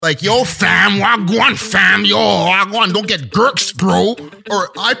Like, yo, fam, wagwan, fam, yo, wagwan, don't get gurks, bro. Or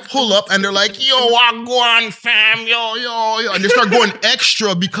I pull up and they're like, yo, wagwan, fam, yo. And they start going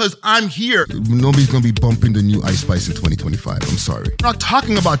extra because I'm here. Nobody's going to be bumping the new Ice Spice in 2025. I'm sorry. We're not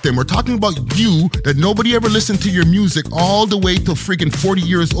talking about them. We're talking about you, that nobody ever listened to your music all the way till freaking 40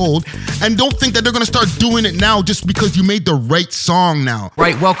 years old and don't think that they're going to start doing it now just because you made the right song now.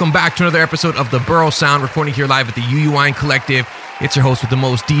 Right, welcome back to another episode of The Borough Sound, recording here live at the UUI Collective. It's your host with the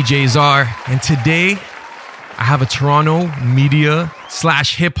most, DJ Czar. And today, I have a Toronto media /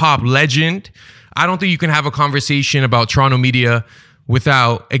 hip-hop legend. I don't think you can have a conversation about Toronto media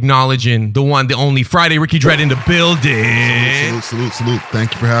without acknowledging the one, the only Friday Ricky DRED in the building. Salute.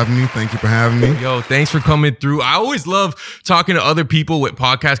 Thank you for having me. Yo, thanks for coming through. I always love talking to other people with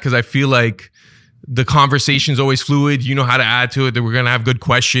podcasts because I feel like the conversation's always fluid. You know how to add to it, that we're going to have good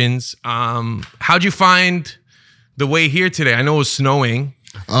questions. How'd you find the way here today? I know it was snowing.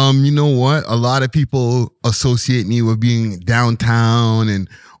 You know what? A lot of people associate me with being downtown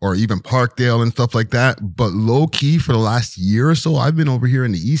or even Parkdale and stuff like that. But low key, for the last year or so, I've been over here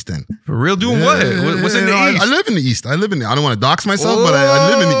in the East End. For real? Doing what? What's in the East? I live in the East. I don't want to dox myself, but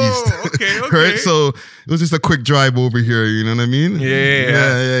I live in the East. Okay. Right? So it was just a quick drive over here. You know what I mean?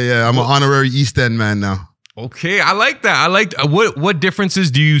 Yeah. I'm an honorary East End man now. Okay, I like that. What differences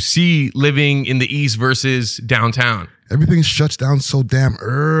do you see living in the East versus downtown? Everything shuts down so damn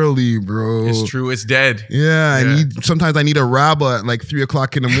early, bro. It's true. It's dead. Yeah. Sometimes I need a rabba at like 3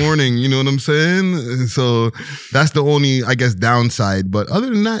 o'clock in the morning. You know what I'm saying? So that's the only, I guess, downside. But other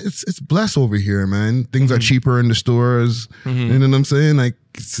than that, it's blessed over here, man. Things are cheaper in the stores. You know what I'm saying? Like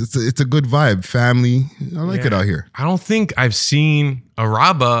it's a good vibe. Family. I like it out here. I don't think I've seen a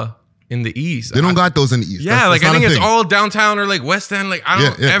rabba in the East. They don't got those in the East. Yeah, that's I think it's all downtown or like West End. Like I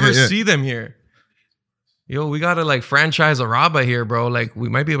don't ever see them here. Yo, we gotta like franchise a rabba here, bro. Like we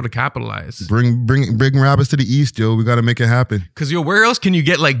might be able to capitalize. Bring rabbas to the East, yo. We gotta make it happen. Cause yo, where else can you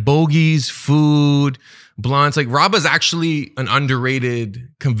get like bogies, food, blunts? Like rabba's actually an underrated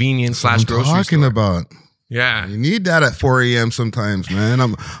convenience / grocery store. Talking about. Yeah. You need that at 4 a.m. sometimes, man.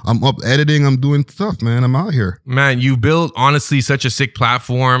 I'm up editing. I'm doing stuff, man. I'm out here. Man, you built, honestly, such a sick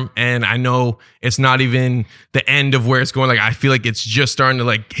platform. And I know it's not even the end of where it's going. Like, I feel like it's just starting to,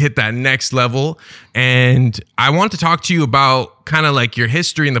 like, hit that next level. And I want to talk to you about kind of, like, your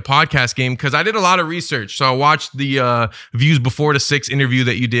history in the podcast game, because I did a lot of research. So I watched the Views Before the Six interview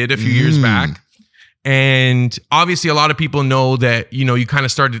that you did a few years back. And obviously a lot of people know that, you know, you kind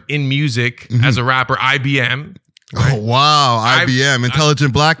of started in music as a rapper, IBM. Right? Oh, wow. IBM,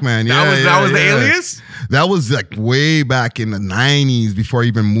 Intelligent Black Man. That was the alias? That was like way back in the 90s before I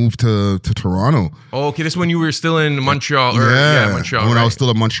even moved to Toronto. Oh, okay. This is when you were still in Montreal. Montreal. When I was still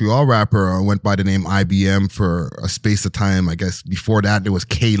a Montreal rapper, I went by the name IBM for a space of time. I guess before that, there was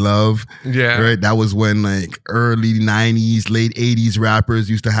K-Love. Yeah. Right? That was when like early 90s, late 80s rappers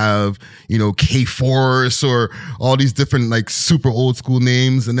used to have, you know, K-Force or all these different like super old school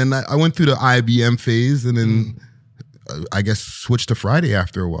names. And then I went through the IBM phase and then I guess switched to Friday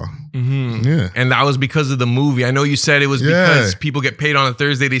after a while. Yeah. And that was because of the movie. I know you said it was because people get paid on a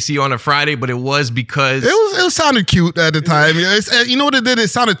Thursday, they see you on a Friday, but it was because it sounded cute at the time. You know what it did? It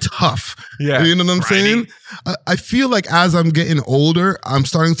sounded tough. Yeah. You know what I'm saying? I feel like as I'm getting older, I'm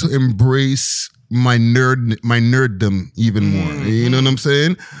starting to embrace my nerddom even more. You know what I'm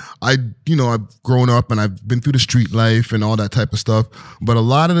saying? I've grown up and I've been through the street life and all that type of stuff. But a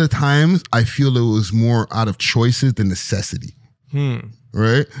lot of the times I feel it was more out of choices than necessity.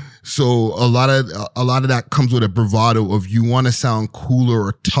 Right? So a lot of that comes with a bravado of you want to sound cooler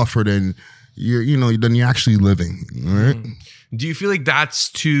or tougher than than you're actually living. Right? Do you feel like that's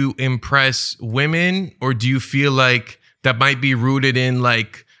to impress women, or do you feel like that might be rooted in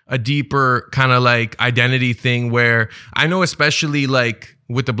like a deeper kind of like identity thing, where I know especially like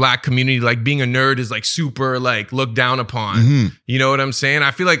with the Black community, like being a nerd is like super like looked down upon. You know what I'm saying?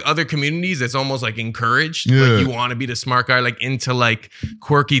 I feel like other communities, it's almost like encouraged. Like you want to be the smart guy, like into like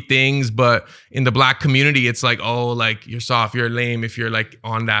quirky things. But in the Black community, it's like, oh, like you're soft, you're lame if you're like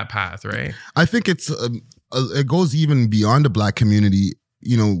on that path, right? I think it goes even beyond the Black community.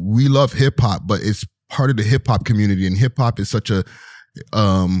 You know, we love hip hop, but it's part of the hip hop community, and hip hop is such a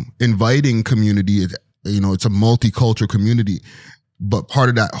inviting community. It's a multicultural community, but part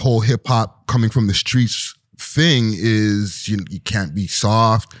of that whole hip hop coming from the streets thing is you can't be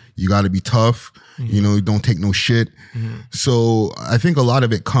soft, you got to be tough. You don't take no shit. So I think a lot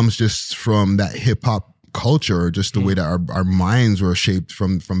of it comes just from that hip hop culture, just the way that our minds were shaped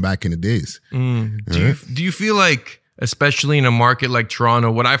from back in the days. Do you feel like, especially in a market like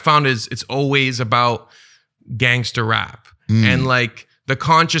Toronto, what I found is it's always about gangster rap and like the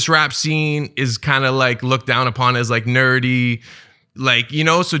conscious rap scene is kind of like looked down upon as like nerdy, like, you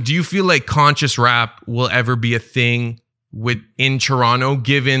know, so do you feel like conscious rap will ever be a thing in Toronto,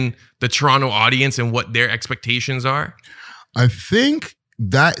 given the Toronto audience and what their expectations are? I think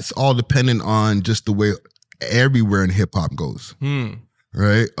that's all dependent on just the way everywhere in hip hop goes.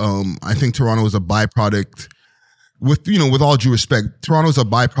 Right? I think Toronto is a byproduct, with all due respect, Toronto is a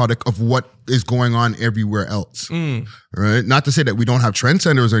byproduct of what is going on everywhere else. Right? Not to say that we don't have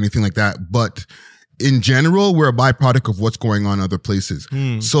trendsetters or anything like that, but in general, we're a byproduct of what's going on other places.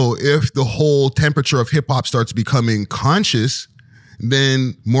 So if the whole temperature of hip hop starts becoming conscious,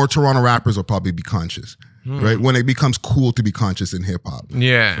 then more Toronto rappers will probably be conscious. Right? When it becomes cool to be conscious in hip hop.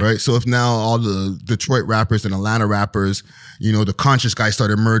 Yeah. Right? So if now all the Detroit rappers and Atlanta rappers, the conscious guys start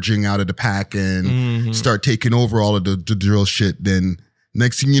emerging out of the pack and start taking over all of the drill shit, then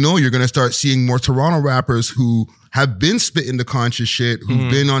next thing you know, you're going to start seeing more Toronto rappers who have been spitting the conscious shit,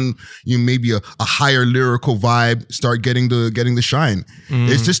 who've been on maybe a higher lyrical vibe, start getting the shine.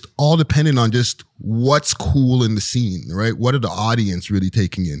 It's just all dependent on just what's cool in the scene, right? What are the audience really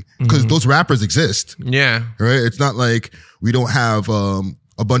taking in? Because those rappers exist. Yeah. Right? It's not like we don't have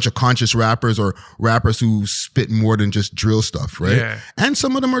a bunch of conscious rappers or rappers who spit more than just drill stuff, right? Yeah. And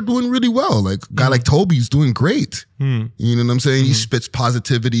some of them are doing really well. Like a guy like Toby's doing great. You know what I'm saying? He spits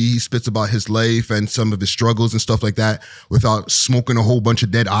positivity. He spits about his life and some of his struggles and stuff like that without smoking a whole bunch of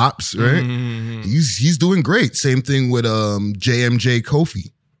dead ops, right? He's doing great. Same thing with JMJ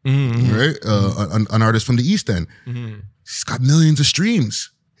Kofi, right? An artist from the East End. He's got millions of streams.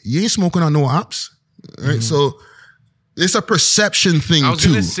 He ain't smoking on no ops, right? So it's a perception thing too. I was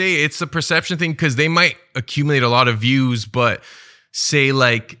going to say it's a perception thing because they might accumulate a lot of views, but say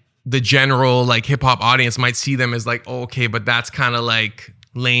like the general like hip hop audience might see them as like, oh, okay, but that's kind of like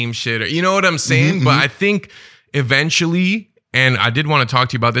lame shit. Or, you know what I'm saying? But I think eventually, and I did want to talk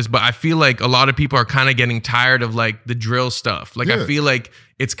to you about this, but I feel like a lot of people are kind of getting tired of like the drill stuff. Like I feel like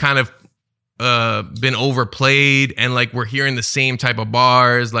it's kind of been overplayed and like we're hearing the same type of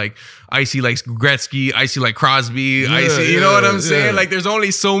bars, like Icy like Gretzky, Icy like Crosby, Icy, you know what I'm saying? Like there's only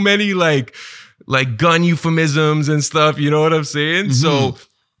so many like gun euphemisms and stuff, you know what I'm saying? So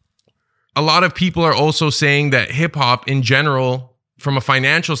a lot of people are also saying that hip hop in general, from a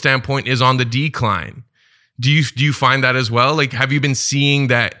financial standpoint, is on the decline. Do you find that as well? Like, have you been seeing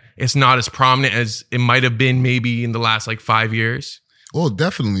that it's not as prominent as it might have been maybe in the last like 5 years? Well,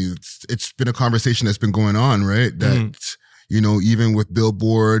 definitely. It's been a conversation that's been going on, right? That, even with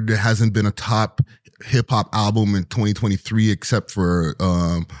Billboard, there hasn't been a top hip hop album in 2023 except for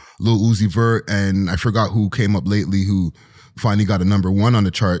Lil Uzi Vert, and I forgot who came up lately who finally got a #1 on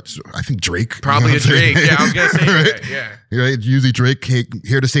the charts. I think Drake. Probably a Drake. Yeah, I was going to say right? that. Yeah. Right? Usually Drake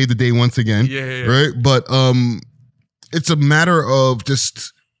here to save the day once again. Yeah. Right? But it's a matter of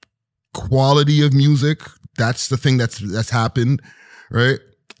just quality of music. That's the thing that's happened. Right.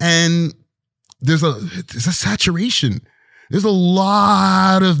 And there's a saturation. There's a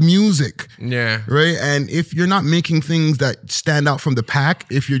lot of music. Yeah. Right. And if you're not making things that stand out from the pack,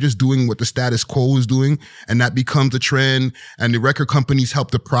 if you're just doing what the status quo is doing and that becomes a trend and the record companies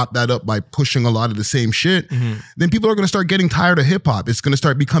help to prop that up by pushing a lot of the same shit, then people are going to start getting tired of hip hop. It's going to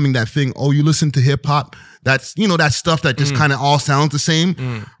start becoming that thing. Oh, you listen to hip hop. That's, that stuff that just kind of all sounds the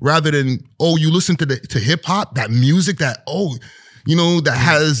same rather than, oh, you listen to hip hop, that music that, that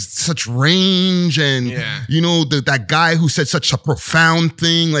has such range and, that guy who said such a profound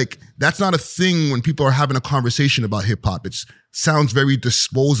thing. Like, that's not a thing when people are having a conversation about hip hop. It sounds very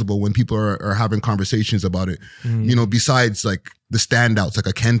disposable when people are having conversations about it. Besides like the standouts, like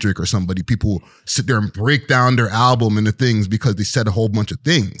a Kendrick or somebody, people sit there and break down their album and the things because they said a whole bunch of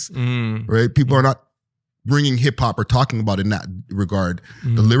things, right? People are not bringing hip hop or talking about it in that regard.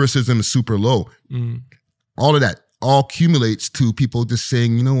 The lyricism is super low. All of that all accumulates to people just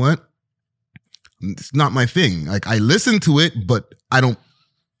saying, you know what? It's not my thing. Like, I listen to it, but I don't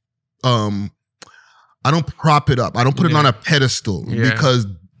prop it up. I don't put it on a pedestal because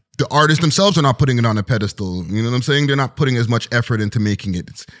the artists themselves are not putting it on a pedestal. You know what I'm saying? They're not putting as much effort into making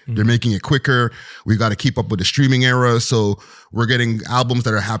it. They're making it quicker. We got to keep up with the streaming era. So we're getting albums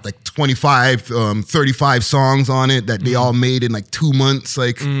that have like 25, 35 songs on it that they all made in like 2 months.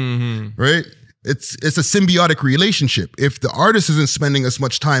 Like, right? It's a symbiotic relationship. If the artist isn't spending as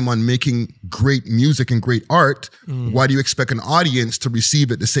much time on making great music and great art, why do you expect an audience to receive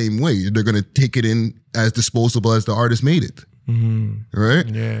it the same way? They're going to take it in as disposable as the artist made it. Right?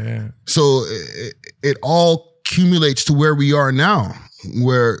 Yeah. So it all accumulates to where we are now,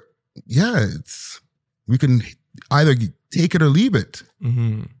 where, we can either take it or leave it.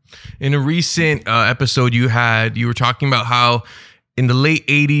 In a recent episode you were talking about how in the late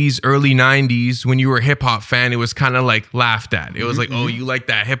 80s, early 90s, when you were a hip hop fan, it was kind of like laughed at. It was like, oh, you like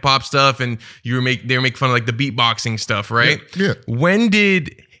that hip hop stuff, and they were making fun of like the beatboxing stuff, right? Yeah. When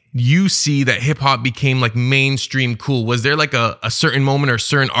did you see that hip hop became like mainstream cool? Was there like a certain moment or a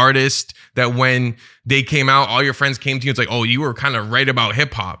certain artist that when they came out, all your friends came to you? It's like, oh, you were kind of right about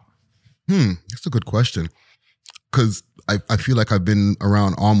hip hop. That's a good question. Because I feel like I've been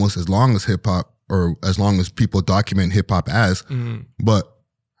around almost as long as hip hop, or as long as people document hip hop as. But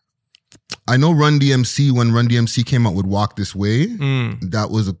I know Run DMC, when Run DMC came out with Walk This Way, that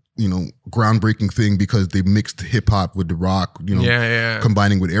was a groundbreaking thing because they mixed hip hop with the rock,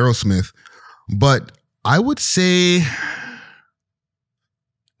 combining with Aerosmith. But I would say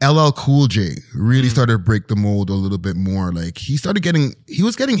LL Cool J really started to break the mold a little bit more. Like he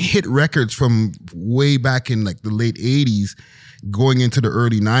was getting hit records from way back in like the late 80s going into the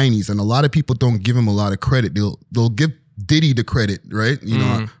early 90s. And a lot of people don't give him a lot of credit. They'll give Diddy the credit, right?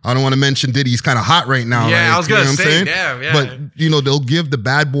 I don't want to mention Diddy. He's kind of hot right now. Yeah, like, I was going to say, yeah. But, they'll give the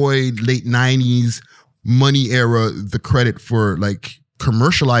Bad Boy late 90s money era the credit for like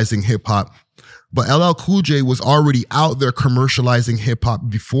commercializing hip hop. But LL Cool J was already out there commercializing hip hop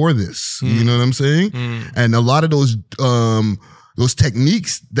before this. You know what I'm saying? And a lot of those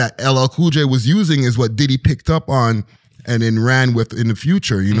techniques that LL Cool J was using is what Diddy picked up on and then ran with in the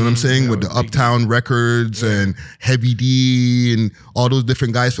future. You know what I'm saying? With the Uptown Records and Heavy D and all those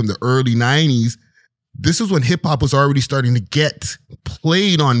different guys from the early 90s. This is when hip hop was already starting to get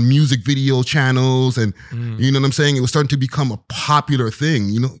played on music video channels, and you know what I'm saying? It was starting to become a popular thing.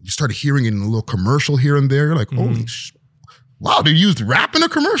 You started hearing it in a little commercial here and there. You're like, holy wow, they used rap in a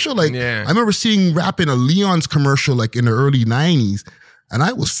commercial? Like, I remember seeing rap in a Leon's commercial like in the early 90s, and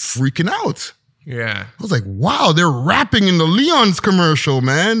I was freaking out. Yeah. I was like, wow, they're rapping in the Leon's commercial,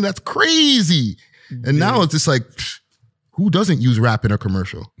 man. That's crazy. And now it's just like, who doesn't use rap in a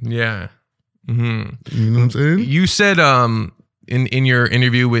commercial? Yeah. You know what I'm saying? You said in your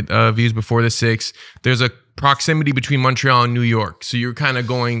interview with Views Before the Six, there's a proximity between Montreal and New York. So you're kind of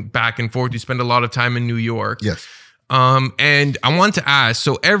going back and forth. You spend a lot of time in New York. Yes. And I want to ask,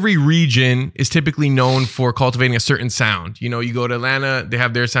 so every region is typically known for cultivating a certain sound. You go to Atlanta, they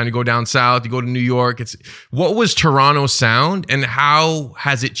have their sound. You go down south, you go to New York. What was Toronto's sound and how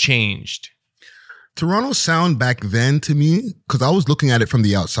has it changed? Toronto's sound back then to me, because I was looking at it from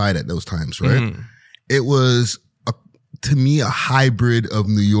the outside at those times, right? It was, to me, a hybrid of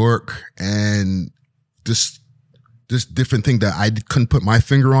New York and this different thing that I couldn't put my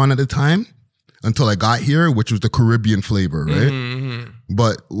finger on at the time until I got here, which was the Caribbean flavor, right?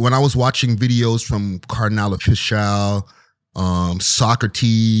 But when I was watching videos from Cardinal Official,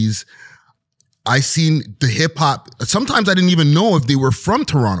 Socrates, I seen the hip hop. Sometimes I didn't even know if they were from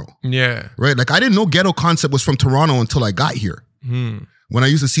Toronto. Yeah. Right? Like I didn't know Ghetto Concept was from Toronto until I got here. When I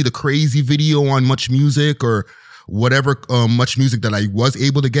used to see the crazy video on Much Music or whatever Much Music that I was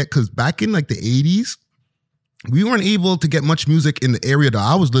able to get, because back in like the 80s, we weren't able to get Much Music in the area that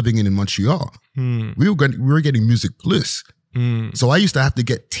I was living in Montreal. We were getting Music Bliss. So I used to have to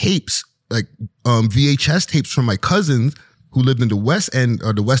get tapes, like VHS tapes from my cousins who lived in the West End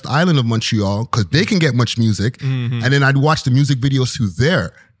or the West Island of Montreal, because they can get Much Music. And then I'd watch the music videos through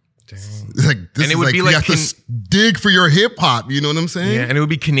there. Like, this and it would be like you have to dig for your hip hop, you know what I'm saying? Yeah, and it would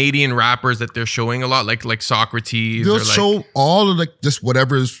be Canadian rappers that they're showing a lot, like Socrates. They'll show all of like just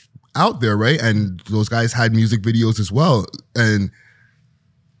whatever's out there, right? And those guys had music videos as well. And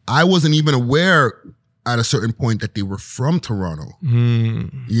I wasn't even aware at a certain point that they were from Toronto.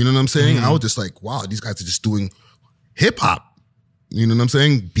 You know what I'm saying? I was just like, wow, these guys are just doing hip hop. You know what I'm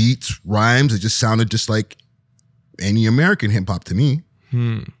saying? Beats, rhymes, it just sounded just like any American hip hop to me.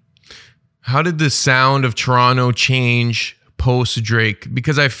 How did the sound of Toronto change post Drake?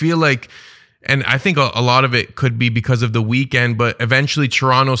 Because I feel like, and I think a lot of it could be because of The Weeknd, but eventually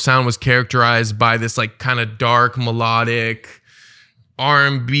Toronto's sound was characterized by this like kind of dark, melodic,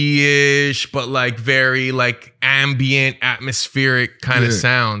 R&B-ish, but like very like ambient, atmospheric kind of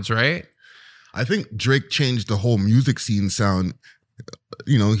sounds, right? I think Drake changed the whole music scene sound.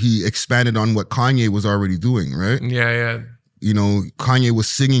 He expanded on what Kanye was already doing, right? Yeah. Kanye was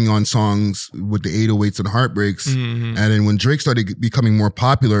singing on songs with the 808s and heartbreaks. And then when Drake started becoming more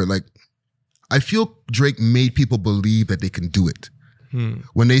popular, like, I feel Drake made people believe that they can do it.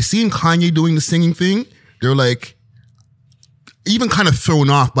 When they seen Kanye doing the singing thing, they're like, even kind of thrown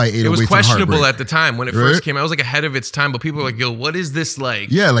off by 808s and heartbreak. It was questionable at the time when it first came out. It was like ahead of its time, but people were like, yo, what is this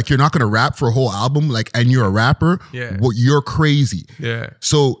like? Yeah, like you're not going to rap for a whole album, like, and you're a rapper? Yeah. Well, you're crazy. Yeah.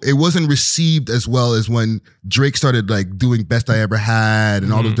 So it wasn't received as well as when Drake started like doing Best I Ever Had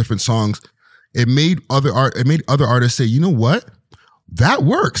and all those different songs. It made other artists say, you know what? that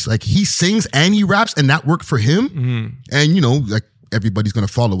works. Like he sings and he raps and that worked for him. Mm-hmm. And you know, like everybody's going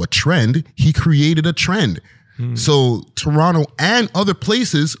to follow a trend. He created a trend. So Toronto and other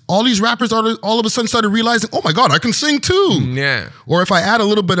places, all these rappers all of a sudden started realizing, oh my God, I can sing too. Yeah. Or if I add a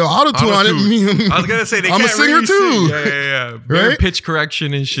little bit of auto-tune on it, I was gonna say I'm a singer really too. Yeah. Right? Pitch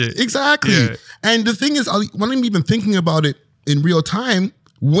correction and shit. Exactly. Yeah. And the thing is, when I'm even thinking about it in real time,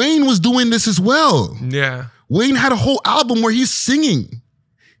 Wayne was doing this as well. Yeah. Wayne had a whole album where he's singing.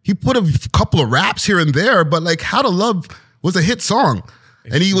 He put a couple of raps here and there, but like How to Love was a hit song.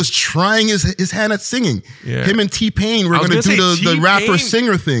 And he was trying his hand at singing. Yeah. Him and T-Pain were going to do the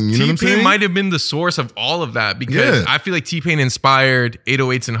rapper-singer thing. You know what I'm saying? T-Pain might have been the source of all of that because I feel like T-Pain inspired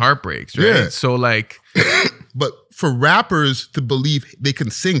 808s and Heartbreaks, right? Yeah. So like... But for rappers to believe they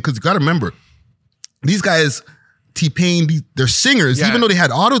can sing, because you got to remember, these guys, T-Pain, they're singers. Even though they had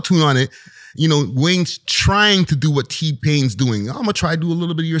auto-tune on it, you know, Wayne's trying to do what T-Pain's doing. I'm going to try to do a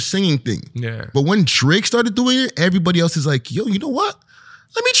little bit of your singing thing. Yeah. But when Drake started doing it, everybody else is like, yo, you know what?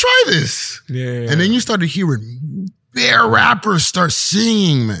 Let me try this. Yeah. And then you started hearing bare rappers start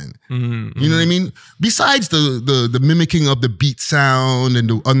singing, man. Mm-hmm. You know what I mean? Besides the mimicking of the beat sound and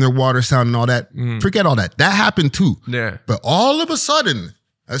the underwater sound and all that, forget all that. That happened too. Yeah. But all of a sudden,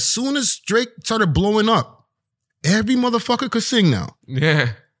 as soon as Drake started blowing up, every motherfucker could sing now. Yeah.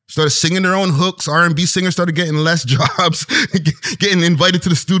 Started singing their own hooks. R&B singers started getting less jobs, getting invited to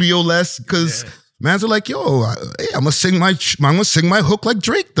the studio less because... Yeah. Mans are like, yo, hey, I'm gonna sing my hook like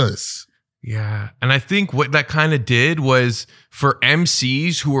Drake does. Yeah, and I think what that kind of did was for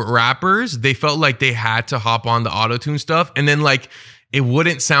MCs who were rappers, they felt like they had to hop on the auto-tune stuff, and then like it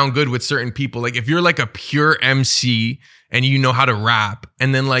wouldn't sound good with certain people. Like if you're like a pure MC and you know how to rap,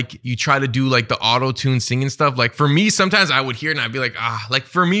 and then like you try to do like the auto-tune singing stuff. Like for me, sometimes I would hear it and I'd be like, like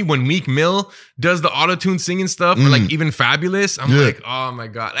for me, when Meek Mill does the auto-tune singing stuff, or like even Fabulous, I'm like, oh my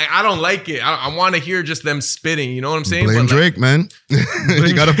God, like, I don't like it. I want to hear just them spitting. You know what I'm saying? Blame Drake, man.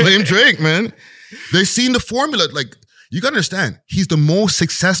 You gotta blame Drake, man. They've seen the formula. Like, you gotta understand, he's the most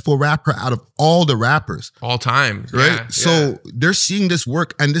successful rapper out of all the rappers. All time. Right? Yeah, so they're seeing this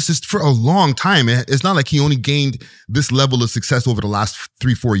work, and this is for a long time. It's not like he only gained this level of success over the last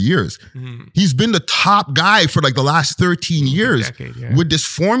 3-4 years. Mm-hmm. He's been the top guy for like the last 13 years with this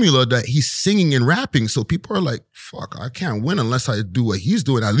formula that he's singing and rapping. So people are like, fuck, I can't win unless I do what he's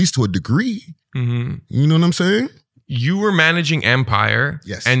doing, at least to a degree. Mm-hmm. You know what I'm saying? You were managing Empire.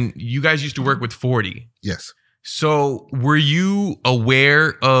 Yes. And you guys used to work with 40. Yes. So were you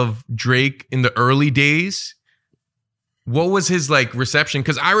aware of Drake in the early days? What was his like reception?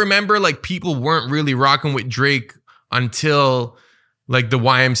 Because I remember like people weren't really rocking with Drake until like the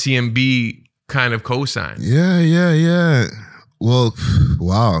YMCMB kind of cosign. Yeah. Well,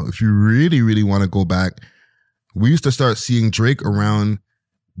 wow. If you really, really want to go back, we used to start seeing Drake around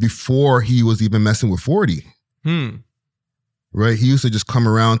before he was even messing with 40. Right? He used to just come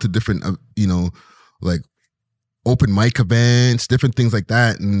around to different, like open mic events, different things like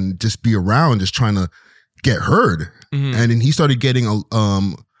that, and just be around, just trying to get heard. Mm-hmm. And then he started getting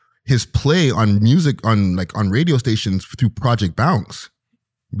his play on music on radio stations through Project Bounce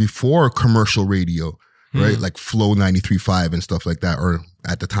before commercial radio, right? Like Flow 93.5 and stuff like that, or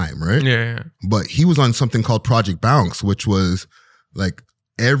at the time, right? Yeah. But he was on something called Project Bounce, which was like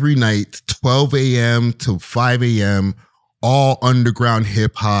every night, 12 a.m. to 5 a.m., all underground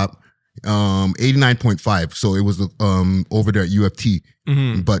hip hop. 89.5. So it was over there at UFT.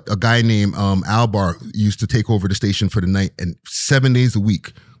 Mm-hmm. But a guy named Albar used to take over the station for the night, and 7 days a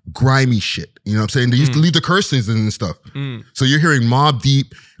week, grimy shit. You know what I'm saying? They used to leave the curses and stuff. So you're hearing Mobb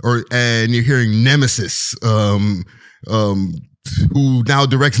Deep and you're hearing Nemesis, who now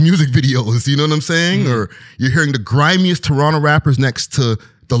directs music videos. You know what I'm saying? Or you're hearing the grimiest Toronto rappers next to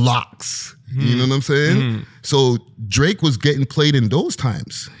the Locks. You know what I'm saying? So Drake was getting played in those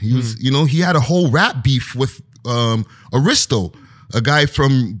times. He was, he had a whole rap beef with Aristo, a guy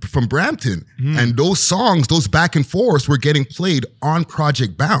from Brampton. And those songs, those back and forths were getting played on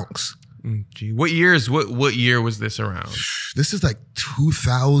Project Bounce. Gee, what year was this around? This is like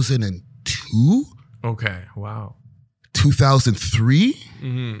 2002. Okay, wow. 2003.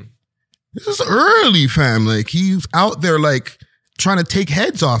 This is early, fam. Like he was out there like trying to take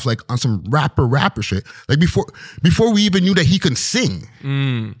heads off, like on some rapper shit. Like before we even knew that he could sing.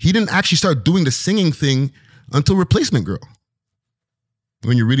 He didn't actually start doing the singing thing until Replacement Girl,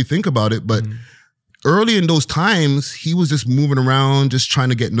 when you really think about it. But early in those times, he was just moving around, just trying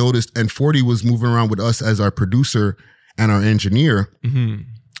to get noticed. And 40 was moving around with us as our producer and our engineer.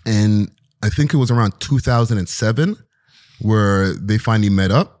 And I think it was around 2007 where they finally met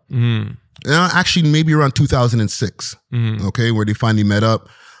up. Actually, maybe around 2006. Okay, where they finally met up.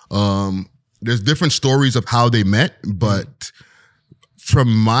 There's different stories of how they met, but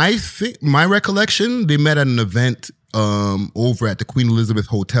from my recollection, they met at an event over at the Queen Elizabeth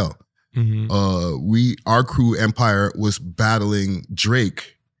Hotel. Our crew Empire was battling Drake's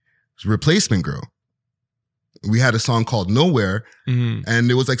Replacement Girl. We had a song called Nowhere, and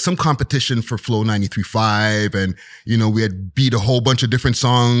there was like some competition for Flow 93.5, and we had beat a whole bunch of different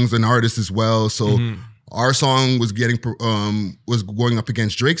songs and artists as well. So our song was going up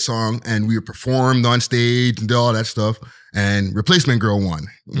against Drake's song, and we were performed on stage and did all that stuff. And Replacement Girl won,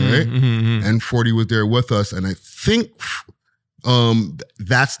 right? And 40 was there with us, and I think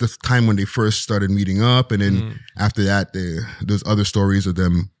that's the time when they first started meeting up, and then after that, there's other stories of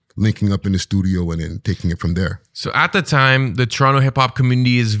them linking up in the studio and then taking it from there. So at the time, the Toronto hip hop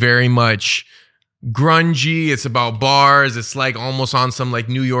community is very much grungy. It's about bars. It's like almost on some like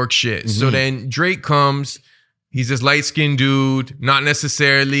New York shit. So then Drake comes. He's this light-skinned dude, not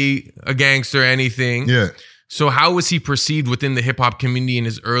necessarily a gangster or anything. Yeah. So how was he perceived within the hip hop community in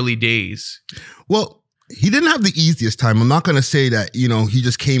his early days? Well, he didn't have the easiest time. I'm not going to say that, he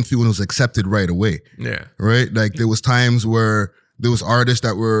just came through and was accepted right away. Yeah. Right? Like there was times where there was artists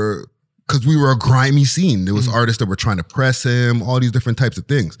that were, because we were a grimy scene. There was artists that were trying to press him, all these different types of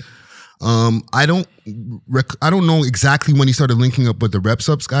things. I don't know exactly when he started linking up with the Rep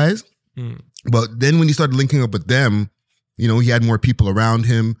Subs guys, but then when he started linking up with them, he had more people around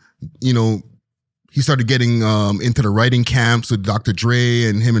him. He started getting into the writing camps with Dr. Dre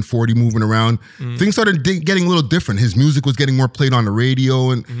and him and 40 moving around. Things started getting a little different. His music was getting more played on the radio,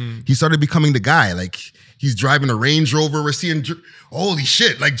 and he started becoming the guy. Like he's driving a Range Rover. We're seeing, holy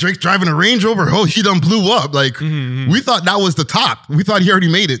shit, like Drake's driving a Range Rover. Oh, he done blew up. Like we thought that was the top. We thought he already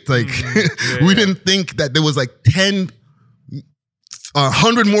made it. Like we didn't think that there was like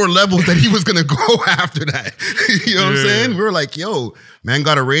 100 more levels that he was going to go after that. You know what I'm saying? We were like, yo, man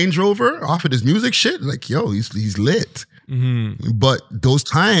got a Range Rover off of his music shit. Like, yo, he's lit. But those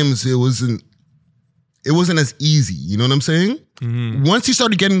times it wasn't as easy. You know what I'm saying? Once he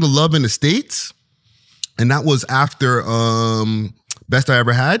started getting the love in the States, and that was after Best I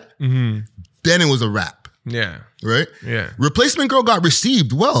Ever Had, then it was a wrap. Yeah. Right? Yeah. Replacement Girl got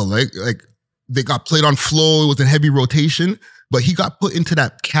received well. Like they got played on Flow. It was in heavy rotation. But he got put into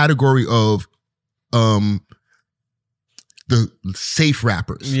that category of the safe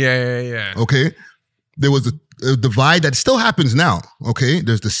rappers. Yeah. Okay? There was a divide that still happens now. Okay?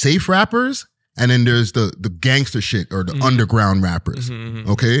 There's the safe rappers, and then there's the gangster shit or the underground rappers.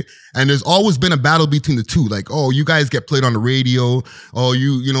 Okay? And there's always been a battle between the two. Like, oh, you guys get played on the radio. Oh,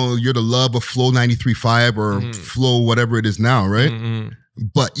 you're the love of Flow 93.5 or Flow whatever it is now, right?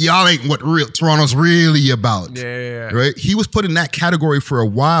 But y'all ain't what Toronto's really about. Yeah. Right? He was put in that category for a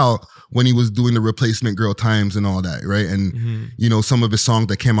while when he was doing the Replacement Girl times and all that, right? And, some of his songs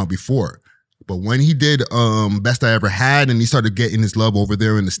that came out before. But when he did Best I Ever Had and he started getting his love over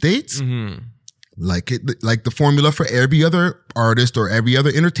there in the States, like the formula for every other artist or every other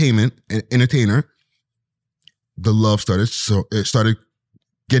entertainer, the love started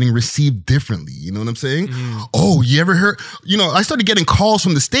getting received differently. You know what I'm saying? Oh, you ever heard? I started getting calls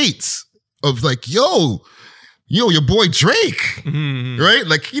from the States of like, yo, your boy Drake, right?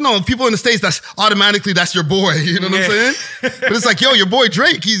 Like, people in the States, that's your boy. You know what I'm saying? But it's like, yo, your boy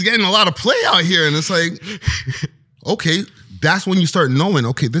Drake, he's getting a lot of play out here. And it's like, okay, that's when you start knowing,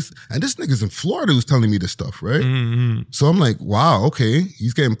 okay, this nigga's in Florida who's telling me this stuff, right? So I'm like, wow, okay,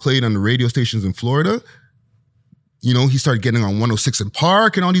 he's getting played on the radio stations in Florida. He started getting on 106 in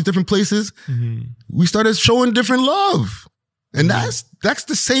Park and all these different places. We started showing different love. And that's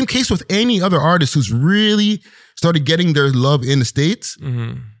the same case with any other artist who's really started getting their love in the States.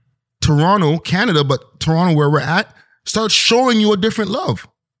 Toronto, Canada, but Toronto where we're at, starts showing you a different love.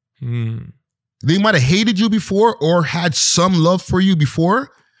 They might have hated you before or had some love for you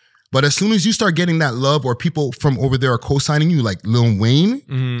before, but as soon as you start getting that love or people from over there are co-signing you like Lil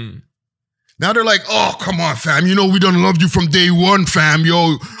Wayne, now they're like, oh, come on, fam. We done loved you from day one, fam.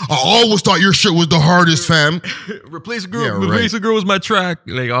 Yo, I always thought your shit was the hardest, fam. Replace a Girl was my track.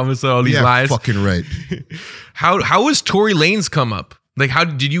 Like, almost all these lies. Fucking right. How was Tory Lanez come up? Like,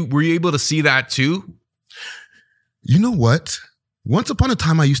 were you able to see that too? You know what? Once upon a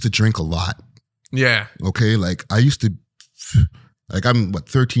time, I used to drink a lot. Yeah. Okay, like I'm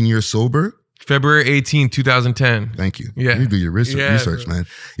 13 years sober. February 18, 2010. Thank you. Yeah. You do your research, man.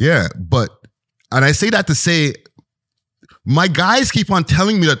 Yeah, and I say that to say, my guys keep on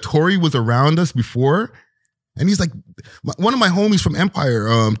telling me that Tory was around us before. And he's like, one of my homies from Empire,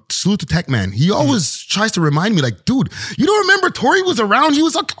 Salute to Tech Man, he always tries to remind me, like, dude, you don't remember Tory was around? He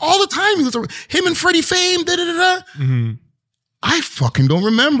was like all the time. He was him and Freddie Fame. Da da da da. Mm-hmm. I fucking don't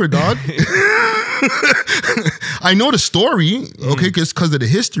remember, dog. I know the story, okay, because of the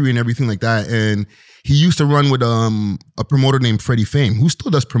history and everything like that. And he used to run with a promoter named Freddie Fame, who still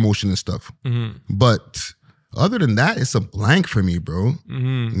does promotion and stuff. Mm-hmm. But other than that, it's a blank for me, bro.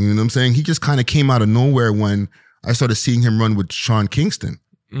 Mm-hmm. You know what I'm saying? He just kind of came out of nowhere when I started seeing him run with Sean Kingston.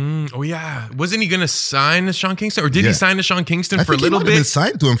 Oh yeah, wasn't he gonna sign to Sean Kingston, or did he sign to Sean Kingston for a little bit? He might have been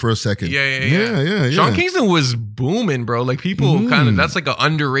signed to him for a second. Yeah. Sean Kingston was booming, bro. Like people kind of, that's like an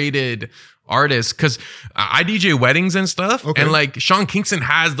underrated artist, because I DJ weddings and stuff, and like Sean Kingston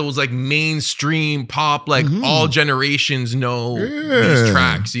has those like mainstream pop, like all generations know these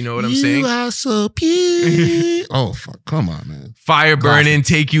tracks. You know what I'm saying? You are so pure. Oh fuck, come on, man. Fire burning,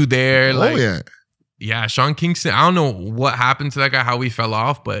 take you there. Like, yeah, Sean Kingston. I don't know what happened to that guy, how he fell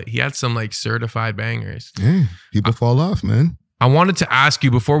off, but he had some like certified bangers. Yeah, people fall off, man. I wanted to ask you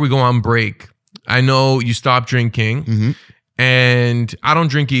before we go on break. I know you stopped drinking, and I don't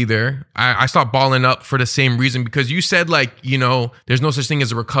drink either. I stopped balling up for the same reason, because you said like, you know, there's no such thing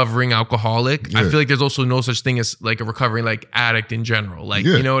as a recovering alcoholic. I feel like there's also no such thing as like a recovering like addict in general. Like,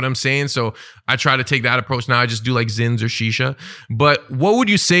 you know what I'm saying? So I try to take that approach now. I just do like Zins or Shisha. But what would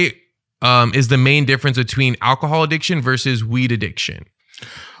you say is the main difference between alcohol addiction versus weed addiction?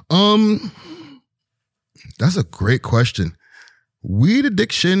 That's a great question. Weed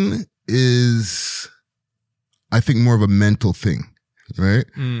addiction is, I think, more of a mental thing, right?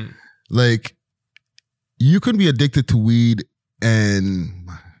 Like, you can be addicted to weed, and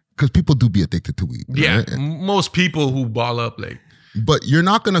because people do be addicted to weed. Yeah, right? Most people who ball up, like. But you're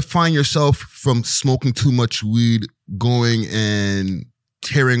not going to find yourself from smoking too much weed going and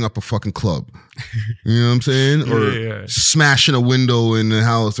tearing up a fucking club. You know what I'm saying? Or smashing a window in the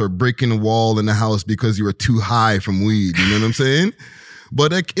house, or breaking a wall in the house because you were too high from weed. You know what I'm saying?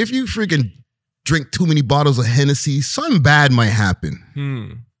 But like, if you freaking drink too many bottles of Hennessy, something bad might happen.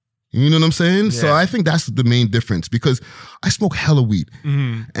 You know what I'm saying? Yeah. So I think that's the main difference, because I smoke hella weed.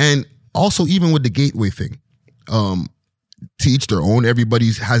 And also, even with the gateway thing, to each their own.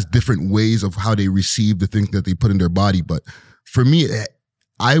 Everybody has different ways of how they receive the things that they put in their body. But for me,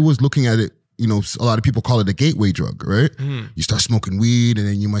 I was looking at it, you know, a lot of people call it a gateway drug, right? You start smoking weed, and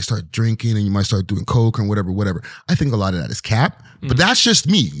then you might start drinking, and you might start doing coke and whatever. I think a lot of that is cap, but that's just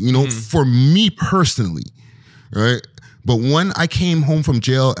me, you know, for me personally, right? But when I came home from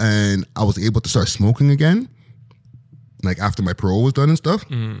jail and I was able to start smoking again, like after my parole was done and stuff,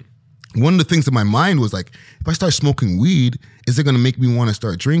 one of the things in my mind was like, if I start smoking weed, is it going to make me want to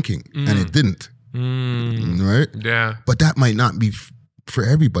start drinking? And it didn't, right? Yeah. But that might not be for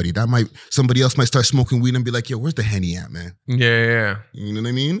everybody. Somebody else might start smoking weed and be like, yo, where's the Henny at, man? Yeah. You know what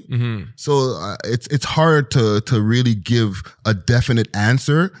I mean? So it's hard to really give a definite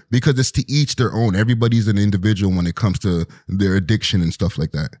answer, because it's to each their own. Everybody's an individual when it comes to their addiction and stuff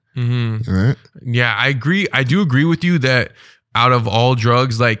like that. Right? Yeah, I agree. I do agree with you that out of all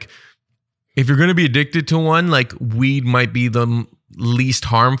drugs, like, if you're going to be addicted to one, like, weed might be the least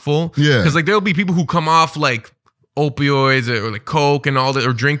harmful. Yeah. Because like, there'll be people who come off like opioids or like coke and all that,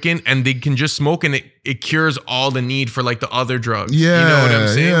 or drinking, and they can just smoke, and it cures all the need for like the other drugs. Yeah, you know what I'm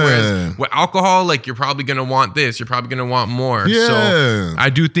saying? Whereas with alcohol, like, you're probably gonna want this, you're probably gonna want more. So I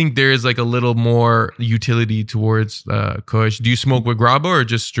do think there is like a little more utility towards kush. Do you smoke with grabba or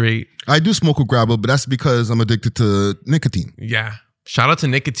just straight? I do smoke with grabba, but that's because I'm addicted to nicotine. Yeah. Shout out to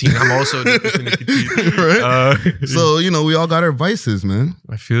nicotine. I'm also addicted to nicotine. Right? So, you know, we all got our vices, man.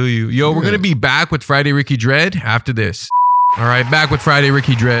 I feel you. Yo, we're going to be back with Friday Ricky Dread after this. All right, back with Friday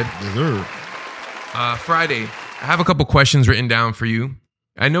Ricky Dread. Yes, sir. Friday, I have a couple questions written down for you.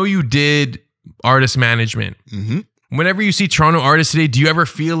 I know you did artist management. Whenever you see Toronto artists today, do you ever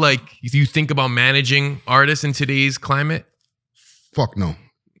feel like you think about managing artists in today's climate? Fuck no.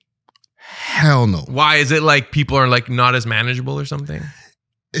 Hell no. Why? Is it like people are like not as manageable or something?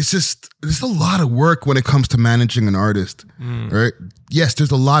 It's just, there's a lot of work when it comes to managing an artist, right? Yes,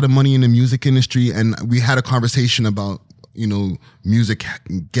 there's a lot of money in the music industry, and we had a conversation about, you know, music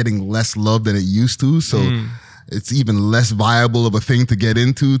getting less love than it used to. So it's even less viable of a thing to get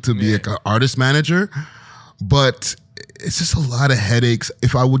into, to be like an artist manager. But it's just a lot of headaches.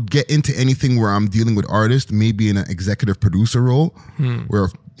 If I would get into anything where I'm dealing with artists, maybe in an executive producer role, where,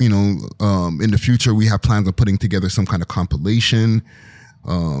 you know, in the future we have plans on putting together some kind of compilation.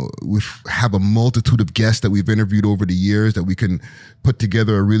 We have a multitude of guests that we've interviewed over the years that we can put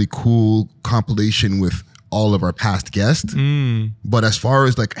together a really cool compilation with all of our past guests. But as far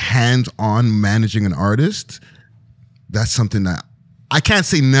as like hands-on managing an artist, that's something that I can't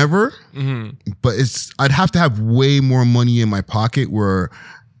say never, but I'd have to have way more money in my pocket where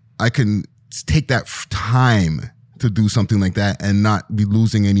I can take that time to do something like that and not be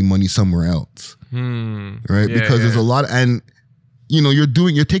losing any money somewhere else. Right? Because there's a lot, and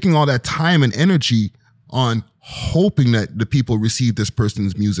you're taking all that time and energy on hoping that the people receive this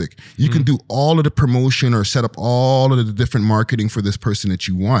person's music. You can do all of the promotion or set up all of the different marketing for this person that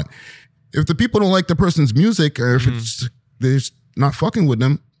you want. If the people don't like the person's music, or if they're not fucking with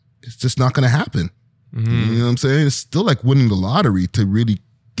them, it's just not going to happen. You know what I'm saying? It's still like winning the lottery to really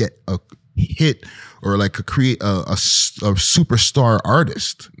get a hit or like create a superstar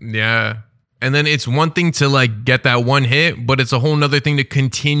artist. Yeah. And then it's one thing to like get that one hit, but it's a whole nother thing to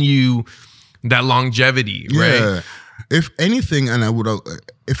continue that longevity, right? Yeah. If anything, and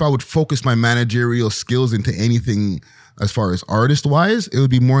if I would focus my managerial skills into anything as far as artist wise, it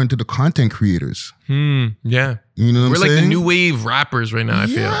would be more into the content creators. Yeah. You know what I'm saying? We're like the new wave rappers right now, I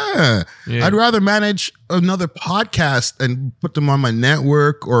feel. Yeah. I'd rather manage another podcast and put them on my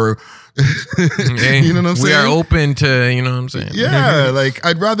network or, you know what I'm saying? We are open to, you know what I'm saying? Yeah. Like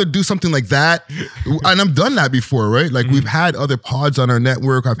I'd rather do something like that. And I've done that before, right? Like we've had other pods on our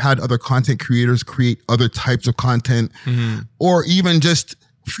network. I've had other content creators create other types of content or even just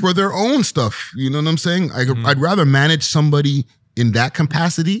for their own stuff. You know what I'm saying? I'd rather manage somebody in that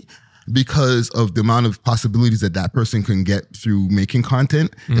capacity because of the amount of possibilities that person can get through making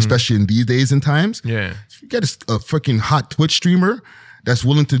content, especially in these days and times. Yeah. If you get a freaking hot Twitch streamer that's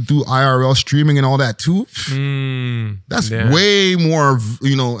willing to do IRL streaming and all that too, that's way more,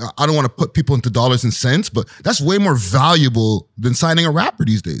 I don't want to put people into dollars and cents, but that's way more valuable than signing a rapper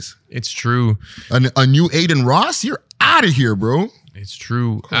these days. It's true. A new Aiden Ross, you're out of here, bro. It's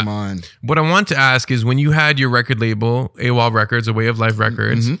true. Come on. What I want to ask is when you had your record label, AWOL Records, A Way of Life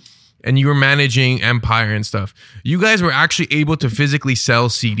Records, and you were managing Empire and stuff, you guys were actually able to physically sell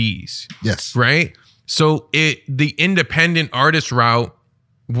CDs. Yes. Right? So the independent artist route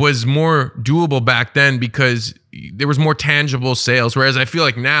was more doable back then because there was more tangible sales. Whereas I feel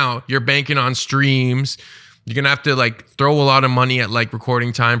like now you're banking on streams. You're going to have to like throw a lot of money at like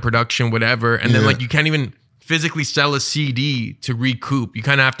recording time, production, whatever. And then like you can't even physically sell a CD to recoup. You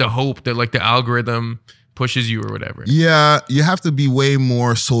kind of have to hope that like the algorithm pushes you or whatever. Yeah, you have to be way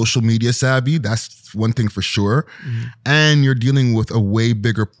more social media savvy. That's one thing for sure. And you're dealing with a way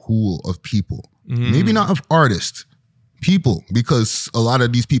bigger pool of people. Maybe not of artists, people, because a lot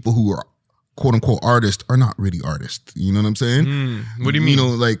of these people who are quote unquote artists are not really artists. You know what I'm saying? What do you mean?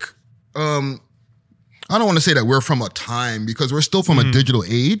 I don't want to say that we're from a time because we're still from a digital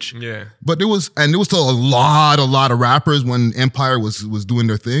age. Yeah. But there was still a lot of rappers when Empire was doing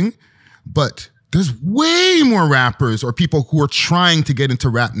their thing. But there's way more rappers or people who are trying to get into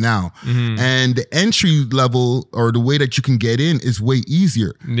rap now. And the entry level or the way that you can get in is way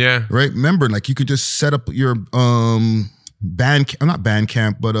easier. Yeah. Right? Remember, like you could just set up your not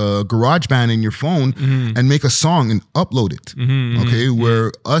Bandcamp, but a GarageBand in your phone and make a song and upload it. Okay,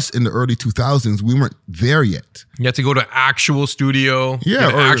 where us in the early 2000s, we weren't there yet. You had to go to actual studio,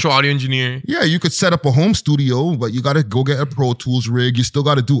 or actual audio engineer. Yeah, you could set up a home studio, but you got to go get a Pro Tools rig. You still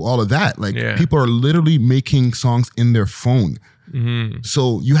got to do all of that. Like people are literally making songs in their phone.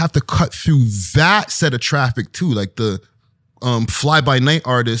 So you have to cut through that set of traffic too, like the fly-by-night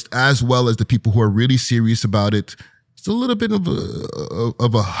artists as well as the people who are really serious about it. It's a little bit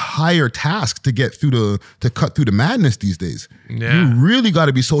of a higher task to get through to cut through the madness these days. Yeah. You really got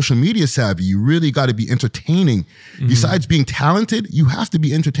to be social media savvy. You really got to be entertaining. Besides being talented, you have to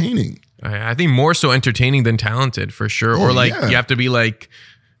be entertaining. I think more so entertaining than talented for sure. Or like you have to be like,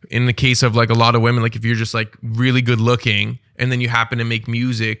 in the case of like a lot of women, like if you're just like really good looking and then you happen to make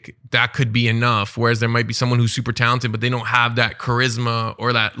music, that could be enough. Whereas there might be someone who's super talented, but they don't have that charisma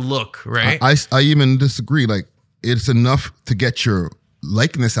or that look, right? I even disagree. Like, it's enough to get your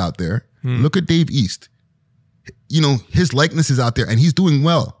likeness out there. Look at Dave East. His likeness is out there and he's doing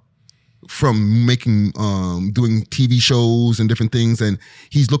well from making, doing TV shows and different things. And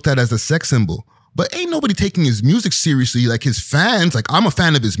he's looked at as a sex symbol. But ain't nobody taking his music seriously. Like his fans, like I'm a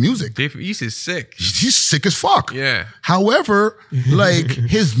fan of his music. Dave East is sick. He's sick as fuck. Yeah. However, like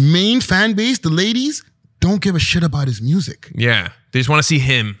his main fan base, the ladies, don't give a shit about his music. Yeah. They just want to see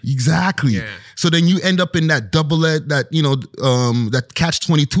him. Exactly. Yeah. So then you end up in that that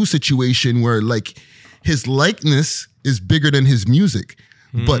catch-22 situation where like his likeness is bigger than his music.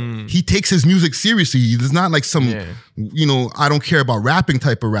 But he takes his music seriously. He's not like some, I don't care about rapping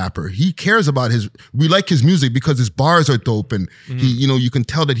type of rapper. He cares about we like his music because his bars are dope and he, you can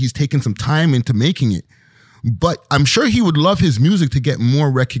tell that he's taken some time into making it. But I'm sure he would love his music to get more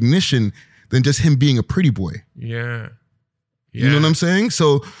recognition than just him being a pretty boy. Yeah. You know what I'm saying?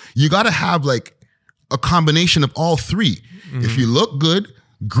 So you got to have like a combination of all three. Mm-hmm. If you look good,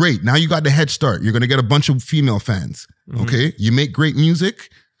 great. Now you got the head start. You're going to get a bunch of female fans. Mm-hmm. Okay. You make great music.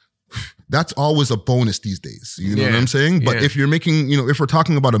 That's always a bonus these days. You know what I'm saying? But if you're making, if we're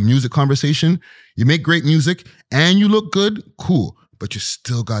talking about a music conversation, you make great music and you look good, cool. But you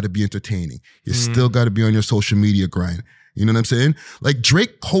still got to be entertaining. You still got to be on your social media grind. You know what I'm saying? Like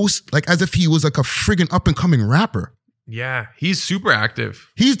Drake posts like as if he was like a friggin' up and coming rapper. Yeah, he's super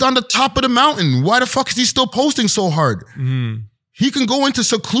active. He's on the top of the mountain. Why the fuck is he still posting so hard? Mm. He can go into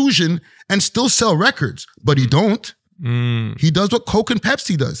seclusion and still sell records, but he don't. Mm. He does what Coke and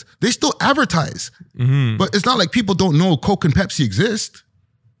Pepsi does. They still advertise. Mm-hmm. But it's not like people don't know Coke and Pepsi exist.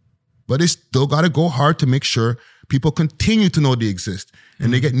 But they still got to go hard to make sure people continue to know they exist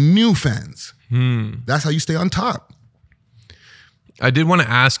and they get new fans. Mm. That's how you stay on top. I did want to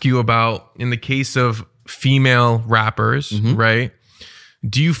ask you about, in the case of female rappers, right?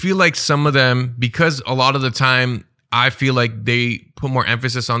 Do you feel like some of them, because a lot of the time I feel like they put more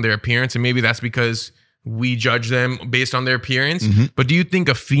emphasis on their appearance, and maybe that's because we judge them based on their appearance, but do you think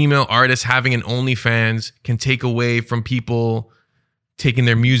a female artist having an OnlyFans can take away from people taking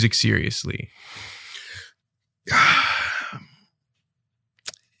their music seriously?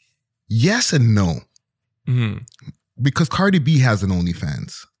 Yes and no. Because Cardi B has an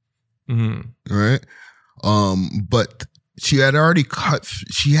OnlyFans. Right? But she had already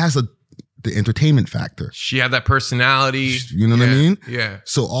she has the entertainment factor. She had that personality. You know what I mean? Yeah.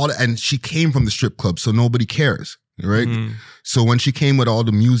 So and she came from the strip club, so nobody cares, right? So when she came with all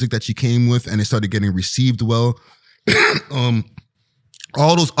the music that she came with and it started getting received well,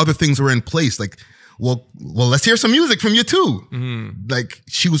 all those other things were in place. Like, well, let's hear some music from you too. Like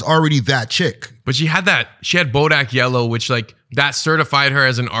she was already that chick. But she had Bodak Yellow, which like that certified her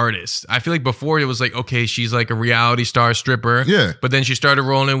as an artist. I feel like before it was like, okay, she's like a reality star stripper. Yeah. But then she started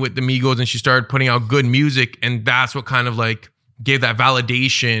rolling with the Migos and she started putting out good music. And that's what kind of like gave that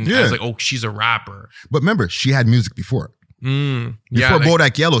validation as like, oh, she's a rapper. But remember, she had music before. Before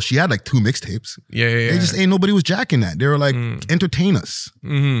Bodak Yellow, she had like 2 mixtapes. Yeah. They just ain't nobody was jacking that. They were like, entertain us.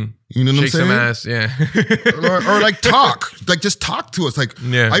 You know what I'm saying? Shake some ass, or like talk. Like just talk to us. Like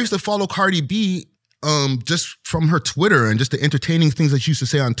I used to follow Cardi B just from her Twitter and just the entertaining things that she used to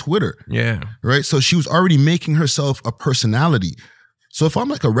say on Twitter. Yeah. Right? So she was already making herself a personality. So if I'm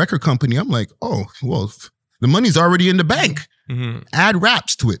like a record company, I'm like, oh, well, the money's already in the bank. Add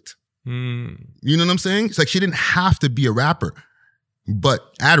raps to it. You know what I'm saying? It's like she didn't have to be a rapper,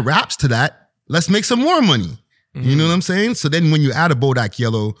 but add raps to that. Let's make some more money. You know what I'm saying? So then when you add a Bodak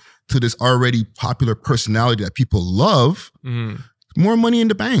Yellow to this already popular personality that people love, more money in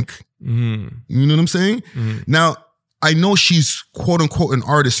the bank. You know what I'm saying? Now, I know she's quote unquote an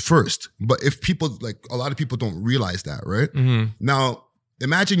artist first, but if people like a lot of people don't realize that, right? Now,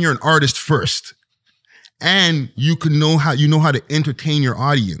 imagine you're an artist first. And you know how to entertain your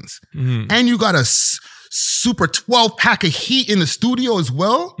audience. And you got a super 12-pack of heat in the studio as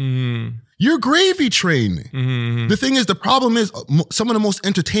well. You're gravy train. The thing is, the problem is some of the most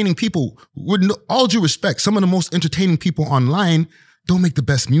entertaining people, with all due respect, some of the most entertaining people online don't make the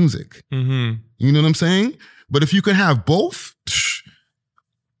best music. You know what I'm saying? But if you can have both,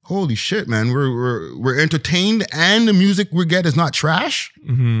 holy shit, man, we're entertained and the music we get is not trash.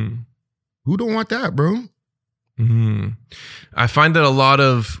 Who don't want that, bro? I find that a lot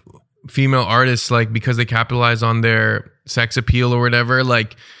of female artists, like, because they capitalize on their sex appeal or whatever,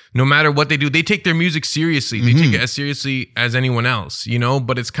 like, no matter what they do, they take their music seriously. They take it as seriously as anyone else, you know?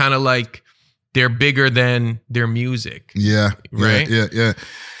 But it's kind of like they're bigger than their music. Yeah. Right? Yeah.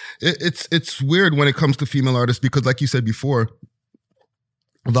 It's weird when it comes to female artists because, like you said before,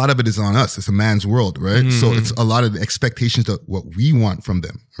 a lot of it is on us. It's a man's world, right? So it's a lot of the expectations of what we want from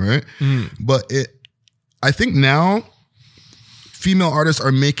them, right? But I think now female artists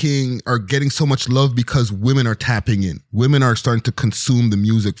are getting so much love because women are tapping in. Women are starting to consume the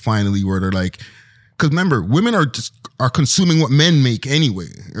music finally, where they're like, because remember, women are consuming what men make anyway,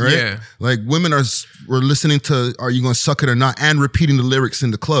 right? Yeah. Like women were listening to "Are You Gonna Suck It or Not" and repeating the lyrics in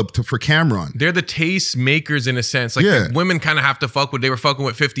the club for Cameron. They're the taste makers in a sense. Like the women kind of have to fuck with. They were fucking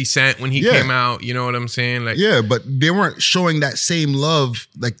with 50 Cent when he came out. You know what I'm saying? Like but they weren't showing that same love.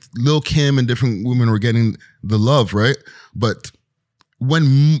 Like Lil' Kim and different women were getting the love, right? But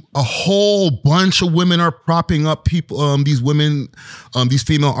when a whole bunch of women are propping up people, these women, these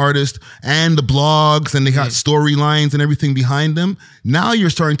female artists, and the blogs, and they got storylines and everything behind them, now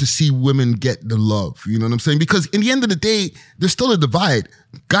you're starting to see women get the love. You know what I'm saying? Because in the end of the day, there's still a divide.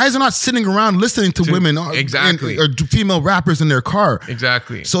 Guys are not sitting around listening to women or female rappers in their car.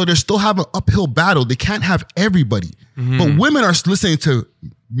 Exactly. So they still have an uphill battle. They can't have everybody. But women are listening to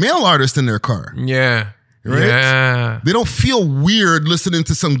male artists in their car. Yeah. Right? Yeah. They don't feel weird listening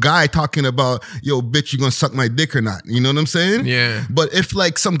to some guy talking about, yo, bitch, you gonna suck my dick or not? You know what I'm saying? Yeah. But if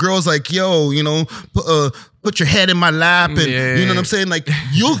like some girl's like, yo, you know, put your head in my lap and you know what I'm saying? Like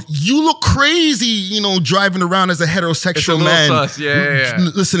you look crazy, you know, driving around as a heterosexual man.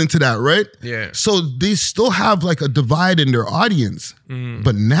 Listening to that, right? Yeah. So they still have like a divide in their audience.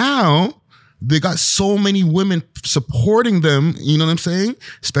 But now they got so many women supporting them, you know what I'm saying?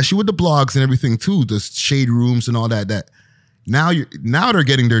 Especially with the blogs and everything too, the shade rooms and all that. Now they're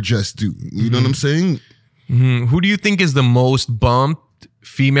getting their just due. You know what I'm saying? Who do you think is the most bumped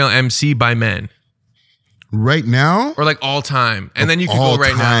female MC by men? Right now? Or like all time. And then you could go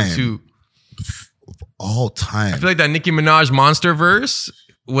right now to all time. I feel like that Nicki Minaj Monster verse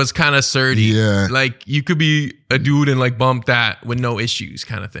was kind of surdy. Yeah. Like you could be a dude and like bump that with no issues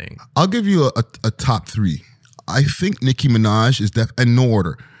kind of thing. I'll give you a top 3. I think Nicki Minaj is in no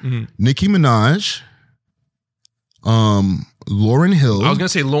order. Nicki Minaj, Lauryn Hill. I was going to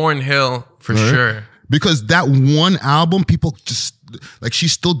say Lauryn Hill for sure. Because that one album, people just, like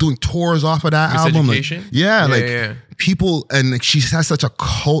she's still doing tours off of that album. Education? Like, people, and like, she has such a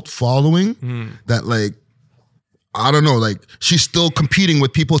cult following that like, I don't know, like she's still competing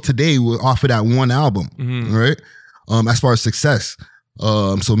with people today off of that one album, right? As far as success.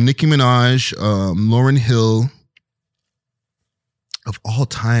 So Nicki Minaj, Lauryn Hill, of all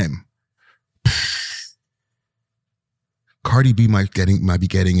time. Cardi B might be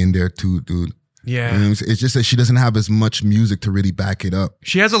getting in there too, dude. Yeah. You know, it's just that she doesn't have as much music to really back it up.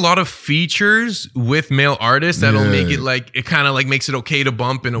 She has a lot of features with male artists that'll make it like, it kind of like makes it okay to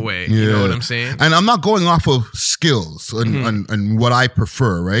bump in a way. You know what I'm saying? And I'm not going off of skills and what I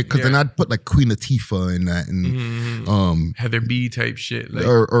prefer, right? Because then I'd put like Queen Latifah in that and Heather B type shit. Like,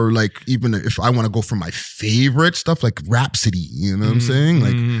 or like even if I want to go for my favorite stuff, like Rhapsody, you know what I'm saying?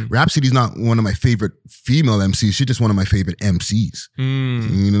 Like Rhapsody's not one of my favorite female MCs. She's just one of my favorite MCs.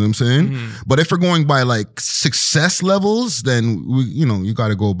 You know what I'm saying? But if we're going by like success levels, then you got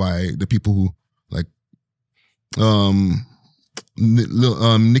to go by the people who like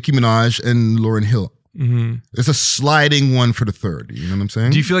Nicki Minaj and Lauryn Hill. It's a sliding one for the third. You know what I'm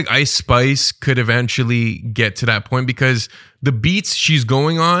saying? Do you feel like Ice Spice could eventually get to that point? Because the beats she's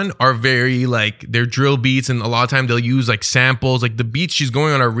going on are very like, they're drill beats, and a lot of time they'll use like samples. Like the beats she's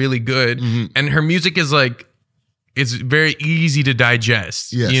going on are really good, and her music is like, it's very easy to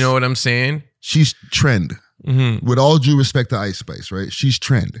digest. Yes. You know what I'm saying? She's trend. With all due respect to Ice Spice, right? She's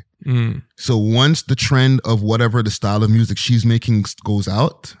trend. So once the trend of whatever the style of music she's making goes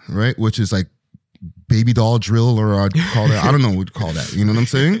out, right? Which is like baby doll drill, or I'd call that, I don't know what to call that. You know what I'm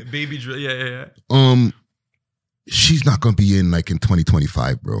saying? Baby drill, yeah. She's not gonna be in like in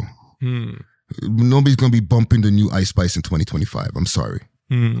 2025, bro. Nobody's gonna be bumping the new Ice Spice in 2025. I'm sorry.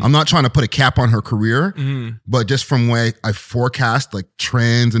 I'm not trying to put a cap on her career, but just from where I forecast like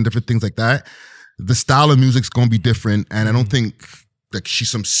trends and different things like that, the style of music's gonna be different. And I don't think like she's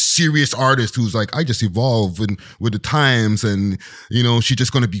some serious artist who's like, I just evolve with the times, and you know, she's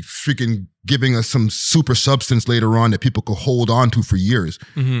just gonna be freaking giving us some super substance later on that people could hold on to for years.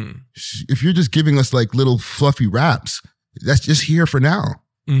 If you're just giving us like little fluffy raps, that's just here for now.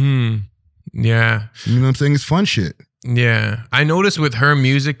 Yeah. You know what I'm saying? It's fun shit. Yeah. I noticed with her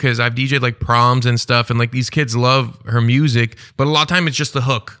music, because I've DJed like proms and stuff, and like these kids love her music, but a lot of time it's just the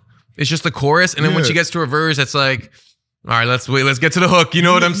hook. It's just the chorus. And then when she gets to her verse, it's like, all right, let's get to the hook. You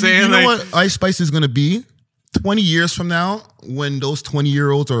know what I'm saying? You know like, what Ice Spice is going to be 20 years from now, when those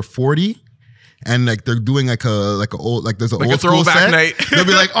 20-year-olds are 40 and like they're doing like a old, like there's an old school set. Night. They'll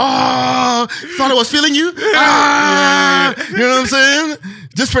be like, oh, thought I was feeling you. You know what I'm saying?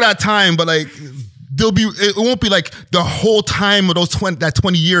 Just for that time. But like, it won't be like the whole time of those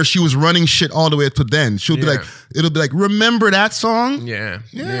 20 years she was running shit all the way up to then. She'll be like, it'll be like, remember that song? Yeah.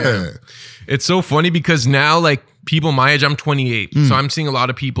 It's so funny because now like people my age, I'm 28. So I'm seeing a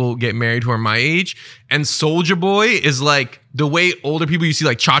lot of people get married who are my age. And Soulja Boy is like the way older people you see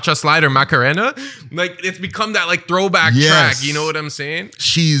like Cha-Cha Slide or Macarena. Like it's become that like throwback track. You know what I'm saying?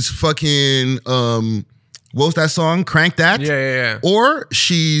 She's fucking what was that song? Crank That? Yeah. Or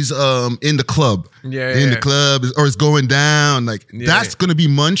she's in the club. In the club, or it's going down. Like that's gonna be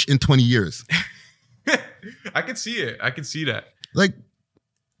Munch in 20 years. I could see it. I could see that. Like,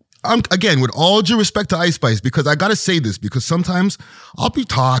 I'm again, with all due respect to Ice Spice, because I gotta say this, because sometimes I'll be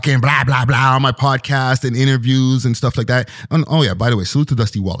talking blah blah blah on my podcast and interviews and stuff like that. And oh yeah, by the way, salute to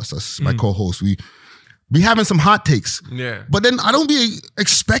Dusty Wallace, that's my co-host. We having some hot takes. Yeah. But then I don't be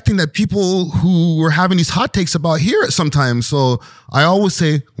expecting that people who were having these hot takes about hear it sometimes. So I always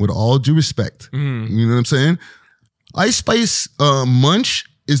say, with all due respect, you know what I'm saying? Ice Spice Munch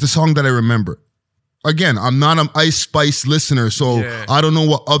is the song that I remember. Again, I'm not an Ice Spice listener, so I don't know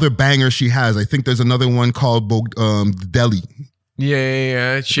what other bangers she has. I think there's another one called Deli.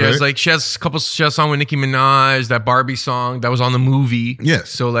 Yeah. She has a song with Nicki Minaj, that Barbie song that was on the movie. Yes.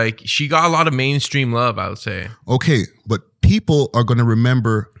 So like she got a lot of mainstream love, I would say. Okay, but people are gonna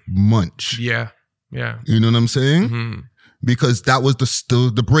remember Munch. Yeah. You know what I'm saying? Mm-hmm. Because that was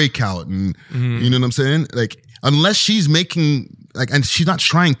the breakout, and you know what I'm saying? Like, unless she's making and she's not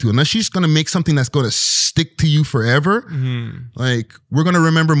trying to, unless she's gonna make something that's gonna stick to you forever, like we're gonna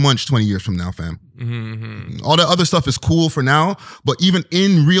remember Munch 20 years from now, fam. All the other stuff is cool for now, but even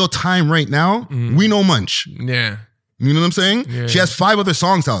in real time right now, we know Munch. Yeah. You know what I'm saying? Yeah. She has 5 other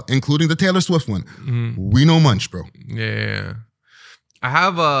songs out, including the Taylor Swift one. We know Munch, bro. Yeah. I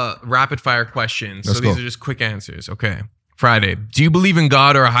have a rapid fire question. So these are just quick answers. Okay. Friday. Do you believe in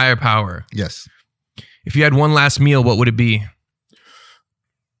God or a higher power? Yes. If you had one last meal, what would it be?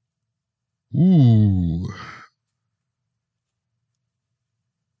 Ooh.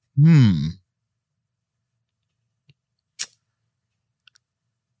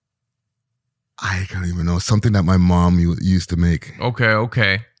 I don't even know. Something that my mom used to make.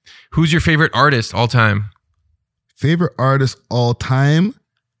 Okay. Who's your favorite artist all time? Favorite artist all time?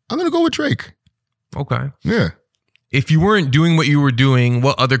 I'm going to go with Drake. Okay. Yeah. If you weren't doing what you were doing,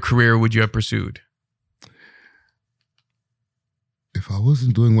 what other career would you have pursued? If I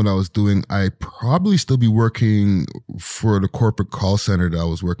wasn't doing what I was doing, I'd probably still be working for the corporate call center that I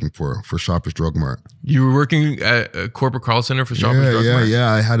was working for Shoppers Drug Mart. You were working at a corporate call center for Shoppers Drug Mart? Yeah.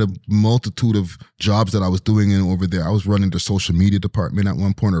 I had a multitude of jobs that I was doing over there. I was running the social media department at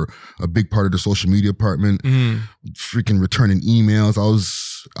one point, or a big part of the social media department, freaking returning emails.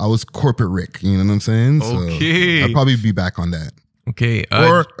 I was corporate Rick, you know what I'm saying? Okay. So I'd probably be back on that. Okay.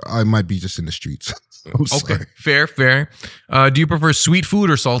 Or I might be just in the streets. Okay, fair. Do you prefer sweet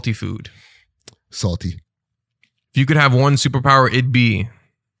food or salty food? Salty. If you could have one superpower, it'd be?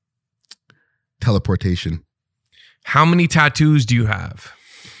 Teleportation. How many tattoos do you have?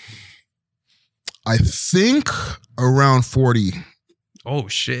 I think around 40. Oh,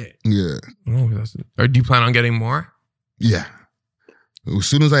 shit. Yeah. Or do you plan on getting more? Yeah. As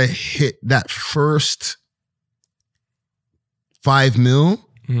soon as I hit that first 5 mil,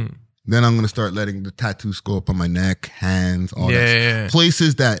 then I'm going to start letting the tattoos go up on my neck, hands, all that. Yeah.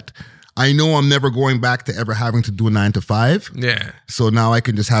 Places that I know I'm never going back to ever having to do a 9 to 5. Yeah. So now I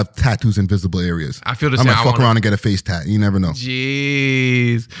can just have tattoos in visible areas. I feel the same. I might fuck around and get a face tat. You never know.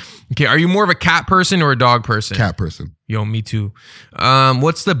 Jeez. Okay. Are you more of a cat person or a dog person? Cat person. Yo, me too.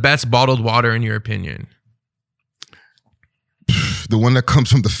 What's the best bottled water in your opinion? The one that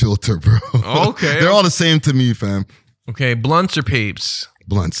comes from the filter, bro. Okay. They're all the same to me, fam. Okay. Blunts or papes?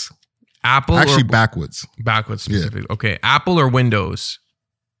 Blunts. Apple Actually, or backwards. Backwards specifically. Yeah. Okay. Apple or Windows?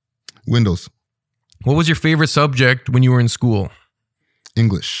 Windows. What was your favorite subject when you were in school?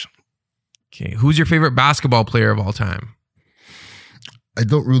 English. Okay. Who's your favorite basketball player of all time? I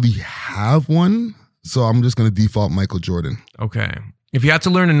don't really have one, so I'm just going to default Michael Jordan. Okay. If you had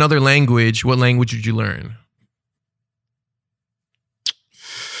to learn another language, what language would you learn?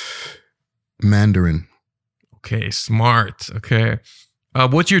 Mandarin. Okay. Smart. Okay.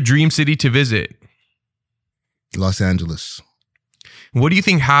 What's your dream city to visit? Los Angeles. What do you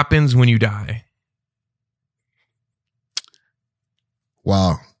think happens when you die?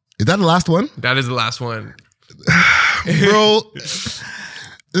 Wow. Is that the last one? That is the last one. Bro,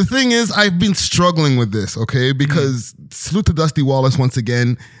 the thing is, I've been struggling with this, okay? Because salute to Dusty Wallace once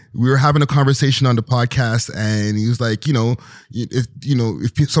again. We were having a conversation on the podcast, and he was like,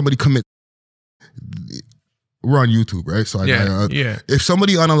 if somebody commits, we're on YouTube, right? So if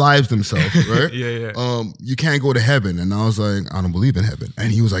somebody unalives themselves, right? You can't go to heaven. And I was like, I don't believe in heaven.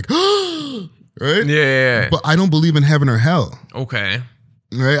 And he was like, right? Yeah. But I don't believe in heaven or hell. Okay.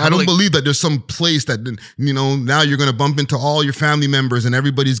 Right? I don't believe that there's some place that, now you're going to bump into all your family members and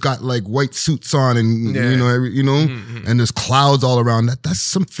everybody's got like white suits on and, and there's clouds all around. That's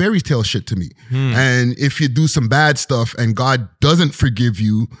some fairy tale shit to me. And if you do some bad stuff and God doesn't forgive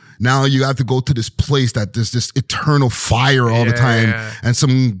you, now you have to go to this place that there's this eternal fire all the time and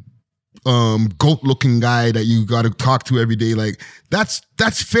some goat looking guy that you got to talk to every day. Like that's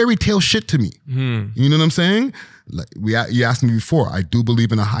fairy tale shit to me. You know what I'm saying? Like you asked me before, I do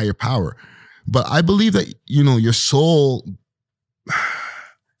believe in a higher power, but I believe that, your soul,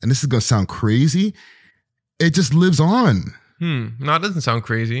 and this is going to sound crazy, it just lives on. No, it doesn't sound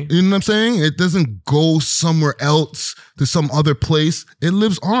crazy. You know what I'm saying? It doesn't go somewhere else to some other place. It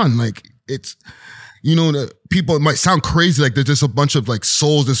lives on. Like you know, the people, it might sound crazy, like there's just a bunch of like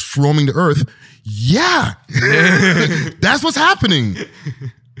souls just roaming the earth. Yeah. That's what's happening.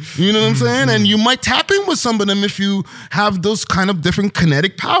 You know what I'm saying? And you might tap in with some of them if you have those kind of different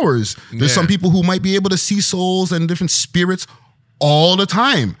kinetic powers. There's some people who might be able to see souls and different spirits all the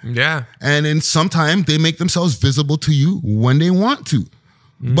time. Yeah. And then sometimes they make themselves visible to you when they want to.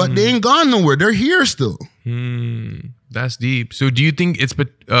 But they ain't gone nowhere. They're here still. That's deep. So do you think it's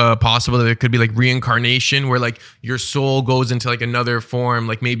possible that it could be like reincarnation where like your soul goes into like another form?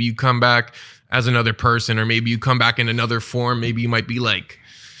 Like maybe you come back as another person, or maybe you come back in another form. Maybe you might be like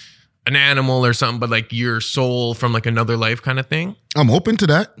an animal or something, but like your soul from like another life kind of thing? I'm open to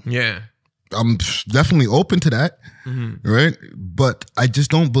that. Yeah. I'm definitely open to that. Right? But I just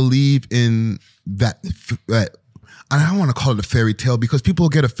don't believe in that. I don't want to call it a fairy tale because people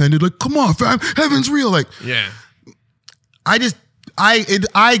get offended. Like, come on, fam, heaven's real. Like, yeah. I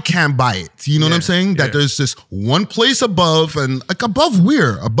can't buy it. You know what I'm saying? That there's this one place above, and like above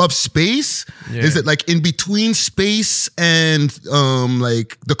where? Above space? Yeah. Is it like in between space and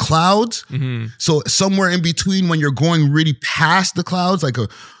like the clouds? So somewhere in between when you're going really past the clouds, like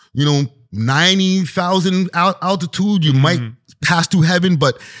 90,000 altitude, you might pass through heaven,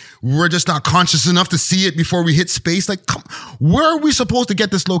 but we're just not conscious enough to see it before we hit space. Like, where are we supposed to get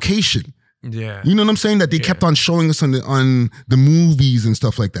this location? Yeah. You know what I'm saying? That they kept on showing us on the movies and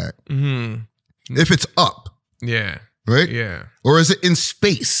stuff like that. If it's up. Yeah. Right? Yeah. Or is it in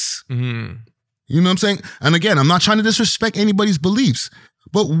space? You know what I'm saying? And again, I'm not trying to disrespect anybody's beliefs,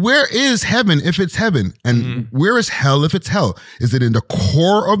 but where is heaven if it's heaven? And where is hell if it's hell? Is it in the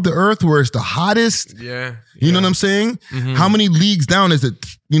core of the earth where it's the hottest? Yeah. You know what I'm saying? How many leagues down is it,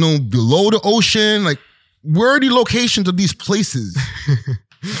 below the ocean? Like, where are the locations of these places?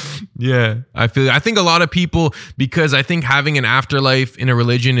 Yeah, I think a lot of people, because I think having an afterlife in a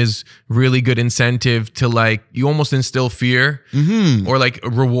religion is really good incentive to like, you almost instill fear or like a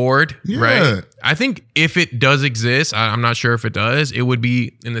reward, right? I think if it does exist, I'm not sure if it does, it would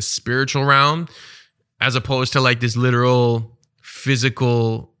be in the spiritual realm as opposed to like this literal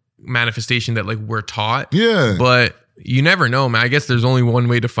physical manifestation that like we're taught. Yeah. But you never know, man. I guess there's only one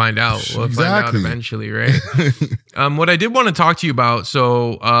way to find out. We'll find out eventually, right? What I did want to talk to you about,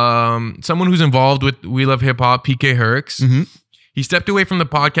 so someone who's involved with We Love Hip Hop, PK Herx, he stepped away from the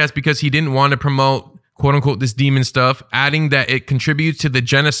podcast because he didn't want to promote, quote unquote, this demon stuff, adding that it contributes to the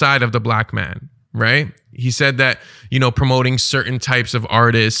genocide of the black man, right? He said that, promoting certain types of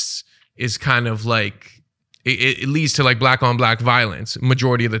artists is kind of like, it leads to like black on black violence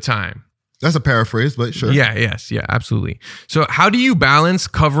majority of the time. That's a paraphrase, but sure. Yeah, absolutely. So how do you balance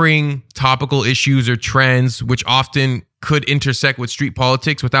covering topical issues or trends, which often could intersect with street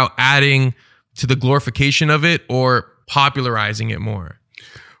politics, without adding to the glorification of it or popularizing it more?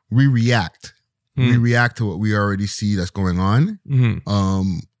 We react. We react to what we already see that's going on.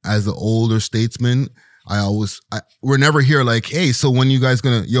 As an older statesman, we're never here like, hey, so when you guys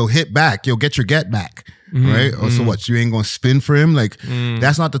gonna, hit back, get your get back. Right? Or so what? You ain't gonna spin for him? Like,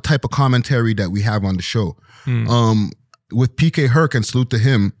 that's not the type of commentary that we have on the show. With PK Herc, and salute to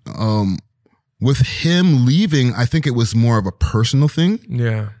him, with him leaving, I think it was more of a personal thing.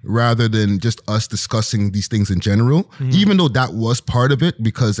 Yeah. Rather than just us discussing these things in general. Even though that was part of it,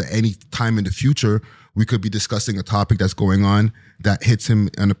 because at any time in the future, we could be discussing a topic that's going on that hits him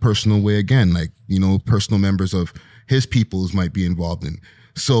in a personal way again. Like, personal members of his peoples might be involved in.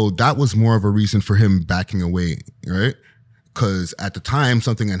 So that was more of a reason for him backing away, right? Because at the time,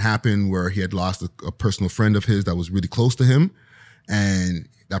 something had happened where he had lost a personal friend of his that was really close to him. And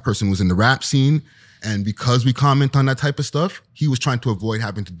that person was in the rap scene. And because we comment on that type of stuff, he was trying to avoid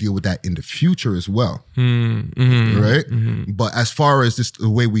having to deal with that in the future as well. Right? But as far as just the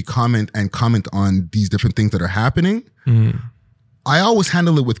way we comment on these different things that are happening, I always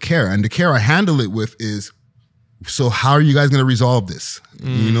handle it with care. And the care I handle it with is, so how are you guys going to resolve this?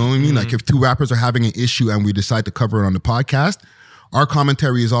 You know what I mean? Like, if two rappers are having an issue and we decide to cover it on the podcast, our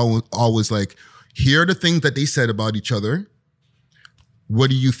commentary is always like, here are the things that they said about each other. What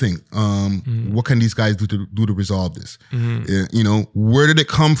do you think? What can these guys do to resolve this? Where did it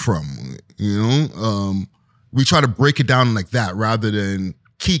come from? We try to break it down like that rather than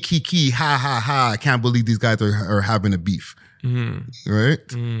key, ha, ha, ha. I can't believe these guys are having a beef. Right?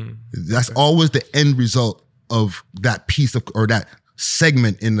 That's always the end result of that piece of, or that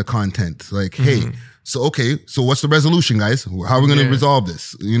segment in the content. Like, hey, so what's the resolution, guys? How are we going to resolve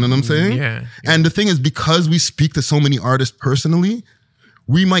this? You know what I'm saying? Yeah. And the thing is, because we speak to so many artists personally,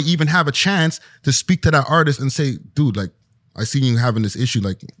 we might even have a chance to speak to that artist and say, dude, like, I see you having this issue.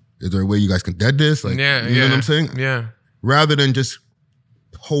 Like, is there a way you guys can dead this? Like, you know what I'm saying? Yeah. Rather than just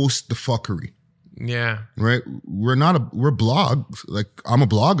post the fuckery. Yeah. Right? We're blogs. Like, I'm a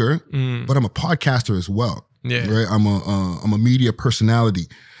blogger, but I'm a podcaster as well. Yeah. Right? I'm a media personality.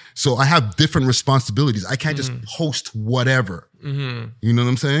 So I have different responsibilities. I can't just post whatever. You know what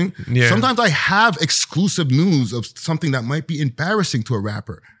I'm saying? Yeah. Sometimes I have exclusive news of something that might be embarrassing to a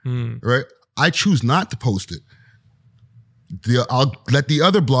rapper. Right? I choose not to post it. I'll let the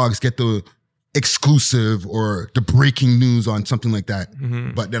other blogs get the exclusive or the breaking news on something like that.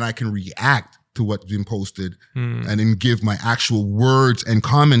 But then I can react to what's been posted and then give my actual words and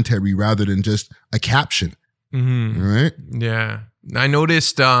commentary rather than just a caption. Right? Yeah. I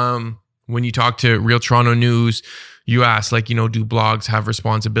noticed when you talk to Real Toronto News, you asked, like, do blogs have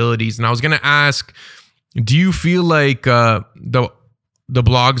responsibilities? And I was going to ask, do you feel like the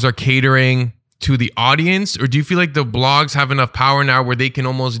blogs are catering to the audience, or do you feel like the blogs have enough power now where they can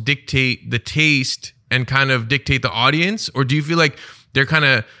almost dictate the taste and kind of dictate the audience? Or do you feel like they're kind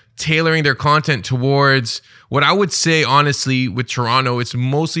of tailoring their content towards what I would say, honestly, with Toronto, it's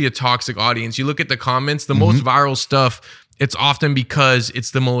mostly a toxic audience. You look at the comments, the most viral stuff, it's often because it's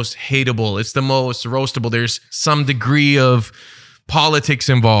the most hateable, it's the most roastable. There's some degree of politics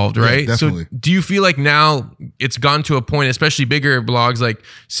involved, right? Yeah, definitely. So do you feel like now it's gone to a point, especially bigger blogs like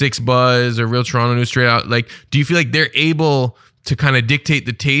Six Buzz or Real Toronto News Straight Out, like, do you feel like they're able to kind of dictate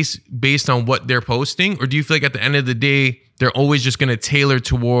the taste based on what they're posting? Or do you feel like at the end of the day, they're always just going to tailor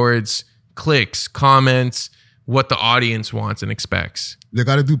towards clicks, comments, what the audience wants and expects? They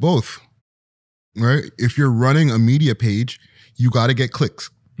got to do both, right? If you're running a media page, you got to get clicks.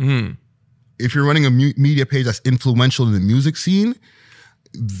 If you're running a media page that's influential in the music scene,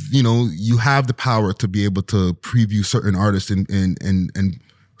 you have the power to be able to preview certain artists and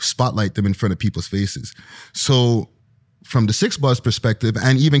spotlight them in front of people's faces. So from the Six Buzz perspective,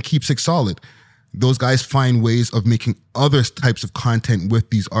 and even Keep Six Solid, those guys find ways of making other types of content with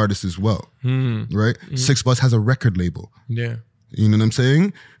these artists as well, right? Six Buzz has a record label. Yeah. You know what I'm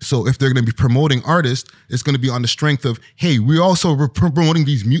saying? So if they're going to be promoting artists, it's going to be on the strength of, hey, we're also promoting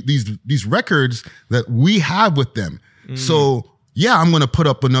these records that we have with them. So yeah, I'm going to put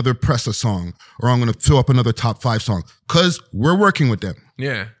up another Pressa song, or I'm going to throw up another top 5 song because we're working with them.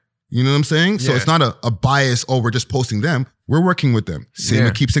 Yeah. You know what I'm saying? So it's not a bias, oh, we're just posting them. We're working with them. Same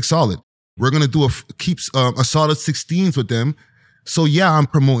with Keep Six Solid. We're going to do a solid 16s with them. So yeah, I'm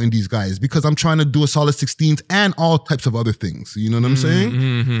promoting these guys because I'm trying to do a solid 16s and all types of other things. You know what I'm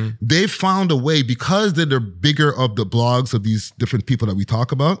saying? They've found a way, because they're the bigger of the blogs of these different people that we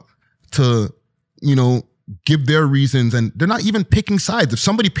talk about, to, give their reasons, and they're not even picking sides. If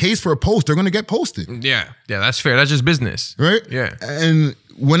somebody pays for a post, they're going to get posted. Yeah, that's fair. That's just business. Right? Yeah. And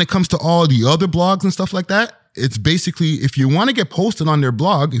when it comes to all the other blogs and stuff like that, it's basically, if you want to get posted on their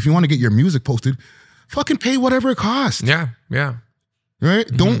blog, if you want to get your music posted, fucking pay whatever it costs. Yeah. Right?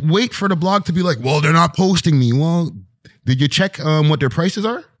 Don't wait for the blog to be like, well, they're not posting me. Well, did you check what their prices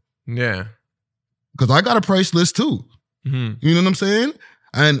are? Yeah. Because I got a price list too. You know what I'm saying?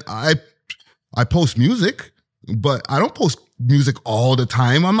 And I post music, but I don't post music all the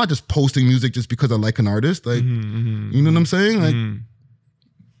time. I'm not just posting music just because I like an artist. Like, you know what I'm saying? Like,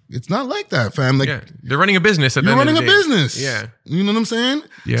 it's not like that, fam. Like, they're running a business at the end of the day. You're running a business. Yeah. You know what I'm saying?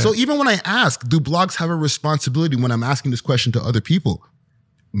 Yeah. So even when I ask, do blogs have a responsibility when I'm asking this question to other people?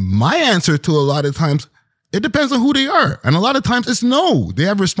 My answer to a lot of times, it depends on who they are. And a lot of times it's no. They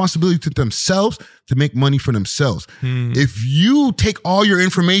have responsibility to themselves to make money for themselves. If you take all your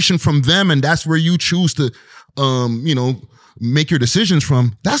information from them and that's where you choose to, make your decisions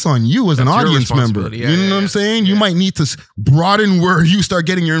from, that's on you as an audience member. You know what I'm saying? You might need to broaden where you start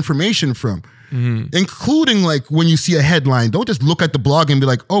getting your information from, including like when you see a headline. Don't just look at the blog and be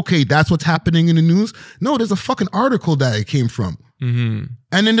like, okay, that's what's happening in the news. No, there's a fucking article that it came from.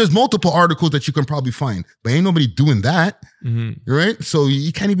 And then there's multiple articles that you can probably find, but ain't nobody doing that. Right? So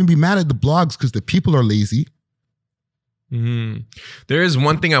you can't even be mad at the blogs because the people are lazy. There is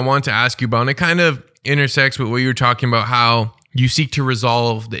one thing I want to ask you about, and it kind of intersects with what you were talking about, how you seek to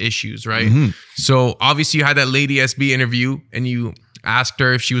resolve the issues, right? So obviously you had that Lady SB interview and you asked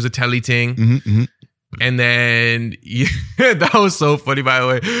her if she was a telly ting. And then that was so funny, by the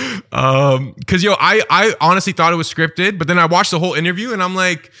way. Because I honestly thought it was scripted, but then I watched the whole interview and I'm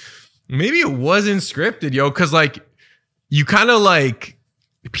like, maybe it wasn't scripted, because like you kind of like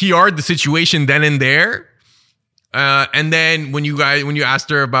PR'd the situation then and there. And then when you asked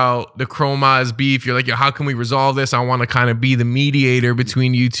her about the Chroma's beef, you're like, how can we resolve this? I want to kind of be the mediator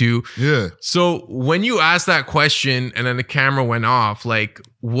between you two. Yeah. So when you asked that question and then the camera went off, like,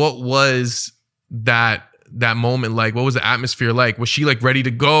 what was that moment like? What was the atmosphere like? Was she like ready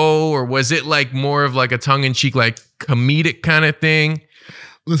to go, or was it like more of like a tongue-in-cheek, like comedic kind of thing?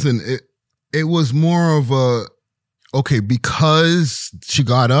 Listen, it was more of a, okay, because she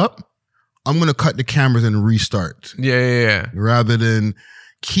got up, I'm going to cut the cameras and restart. Yeah. Rather than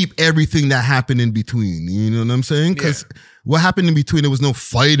keep everything that happened in between. You know what I'm saying? Because what happened in between, there was no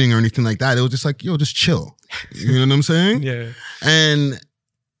fighting or anything like that. It was just like, yo, just chill. You know what I'm saying? Yeah. And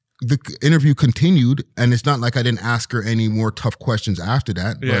the interview continued, and it's not like I didn't ask her any more tough questions after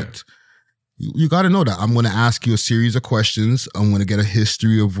that. Yeah. But you got to know that I'm going to ask you a series of questions. I'm going to get a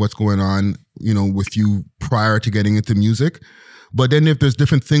history of what's going on, you know, with you prior to getting into music. But then if there's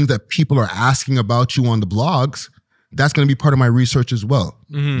different things that people are asking about you on the blogs, that's going to be part of my research as well.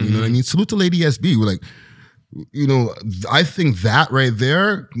 Mm-hmm. You know what I mean? Salute to Lady SB. We're like, you know, I think that right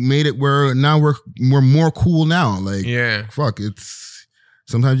there made it where now we're more cool now. Like, fuck, it's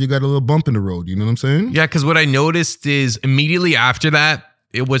sometimes you got a little bump in the road. You know what I'm saying? Yeah, because what I noticed is immediately after that,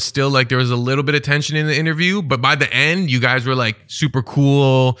 it was still like there was a little bit of tension in the interview, but by the end, you guys were like super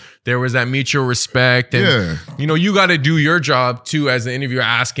cool. There was that mutual respect. And, you know, you got to do your job too as the interviewer,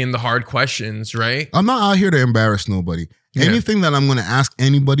 asking the hard questions, right? I'm not out here to embarrass nobody. Anything that I'm going to ask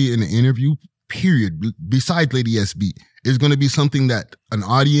anybody in the interview, period, besides Lady SB, is going to be something that an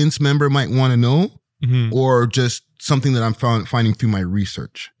audience member might want to know, or just something that I'm finding through my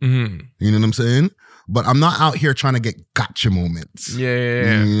research. You know what I'm saying? But I'm not out here trying to get gotcha moments.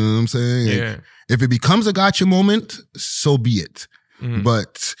 Yeah. You know what I'm saying? Like, if it becomes a gotcha moment, so be it.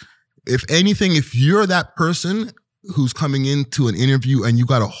 But if anything, if you're that person who's coming into an interview and you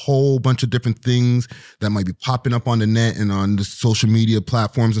got a whole bunch of different things that might be popping up on the net and on the social media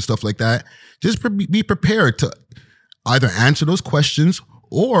platforms and stuff like that, just be prepared to either answer those questions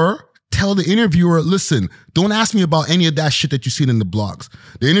or tell the interviewer, listen, don't ask me about any of that shit that you seen in the blogs.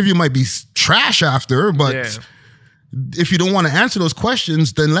 The interview might be trash after, but if you don't want to answer those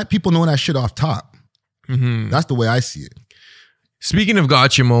questions, then let people know that shit off top. That's the way I see it. Speaking of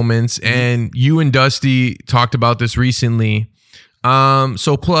gotcha moments, and you and Dusty talked about this recently.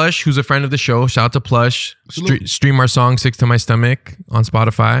 So Plush, who's a friend of the show, shout out to Plush, stream our song "Sick to My Stomach" on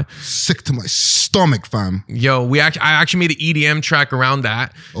Spotify. Sick to my stomach, fam. Yo, I actually made an EDM track around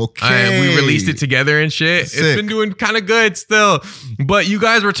that. Okay, we released it together and shit. Sick. It's been doing kind of good still. But you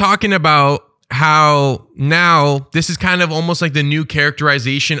guys were talking about how now this is kind of almost like the new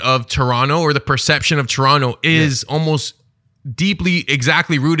characterization of Toronto, or the perception of Toronto is almost deeply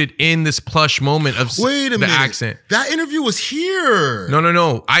exactly rooted in this Plush moment of the accent. That interview was here.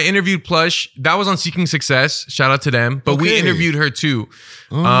 No. I interviewed Plush. That was on Seeking Success. Shout out to them. But we interviewed her too.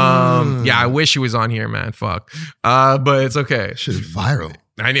 Yeah, I wish she was on here, man. Fuck. But it's okay. Shit is viral.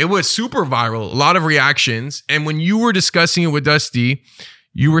 And it was super viral. A lot of reactions. And when you were discussing it with Dusty,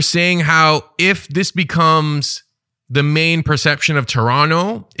 you were saying how if this becomes the main perception of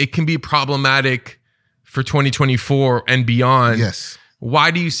Toronto, it can be problematic for 2024 and beyond. Yes.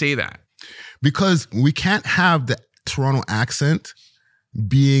 Why do you say that? Because we can't have the Toronto accent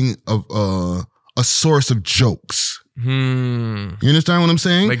being a source of jokes. You understand what I'm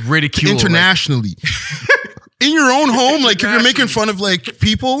saying? Like ridicule. Internationally. In your own home, like if you're making fun of like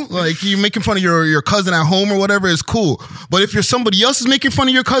people, like you're making fun of your cousin at home or whatever, it's cool. But if you're somebody else is making fun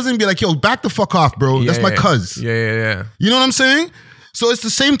of your cousin, be like, yo, back the fuck off, bro. That's my cuz. Yeah. You know what I'm saying? So it's the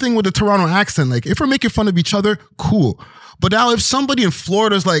same thing with the Toronto accent. Like, if we're making fun of each other, cool. But now if somebody in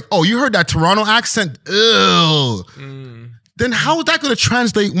Florida is like, oh, you heard that Toronto accent? Ew. Then how is that going to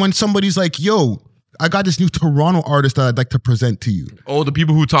translate when somebody's like, yo, I got this new Toronto artist that I'd like to present to you? Oh, the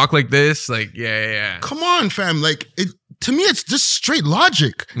people who talk like this? Like, yeah. Come on, fam. Like, to me, it's just straight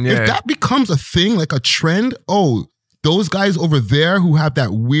logic. Yeah. If that becomes a thing, like a trend, oh, those guys over there who have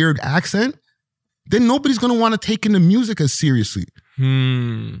that weird accent, then nobody's going to want to take in the music as seriously.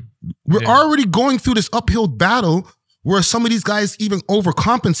 We're already going through this uphill battle where some of these guys even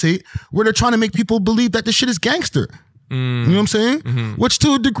overcompensate, where they're trying to make people believe that this shit is gangster. You know what I'm saying? Which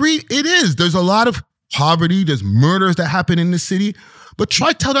to a degree it is. There's a lot of poverty, there's murders that happen in the city. But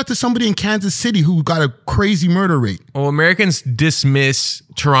try tell that to somebody in Kansas City who got a crazy murder rate. Oh, Americans dismiss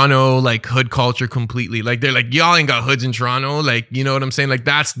Toronto like hood culture completely. Like they're like, y'all ain't got hoods in Toronto. Like, you know what I'm saying? Like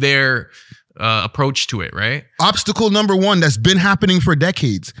that's their approach to it, right? Obstacle number one that's been happening for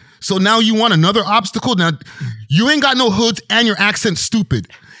decades. So now you want another obstacle? Now you ain't got no hoods and your accent's stupid.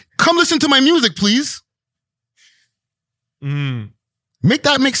 Come listen to my music, please. Make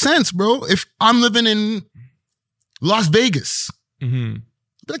that make sense, bro. If I'm living in Las Vegas, get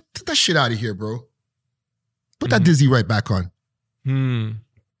that shit out of here, bro. Put that Dizzy right back on.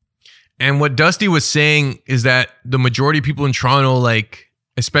 And what Dusty was saying is that the majority of people in Toronto, like,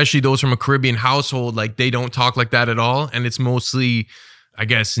 especially those from a Caribbean household, like they don't talk like that at all. And it's mostly, I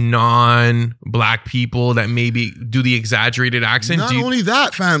guess, non-Black people that maybe do the exaggerated accent. Not only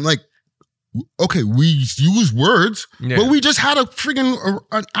that, fam, like okay, we use words, but we just had a freaking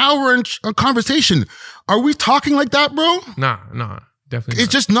an hour and a conversation. Are we talking like that, bro? Nah, definitely.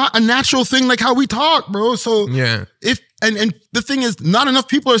 It's just not a natural thing like how we talk, bro. So if and the thing is, not enough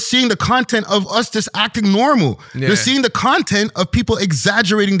people are seeing the content of us just acting normal. They're seeing the content of people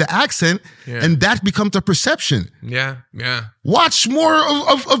exaggerating the accent, and that becomes a perception. Yeah. Watch more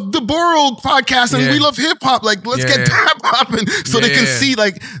of the Borough podcast and We Love Hip Hop. Like, let's get that popping so they can see,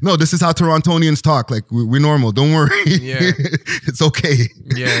 like, no, this is how Torontonians talk. Like, we're normal. Don't worry. It's okay.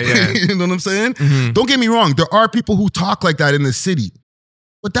 You know what I'm saying? Mm-hmm. Don't get me wrong. There are people who talk like that in the city.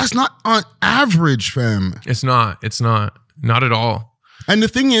 But that's not on average, fam. It's not. Not at all. And the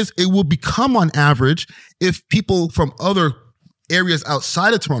thing is, it will become on average if people from other areas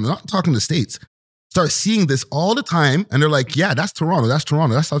outside of Toronto, not talking the States, start seeing this all the time. And they're like, yeah, that's Toronto. That's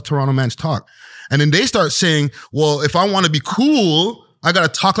how Toronto mans talk. And then they start saying, well, if I want to be cool, I got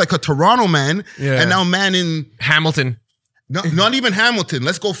to talk like a Toronto man. And now man in Hamilton. No, not even Hamilton.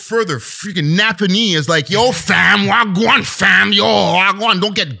 Let's go further. Freaking Napanee is like, yo, fam, wagwan, fam, yo, wagwan,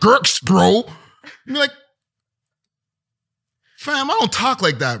 don't get gurks, bro. You're like, fam, I don't talk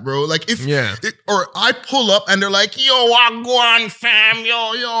like that, bro. Like or I pull up and they're like, yo, wagwan, fam,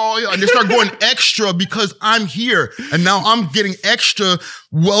 yo. And they start going extra because I'm here. And now I'm getting extra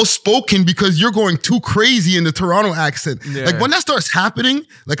well-spoken because you're going too crazy in the Toronto accent. Like when that starts happening,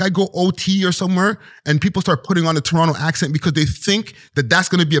 like I go OT or somewhere and people start putting on the Toronto accent because they think that that's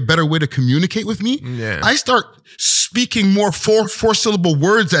going to be a better way to communicate with me. I start speaking more four-syllable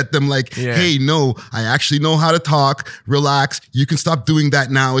words at them like, hey, no, I actually know how to talk. Relax. You can stop doing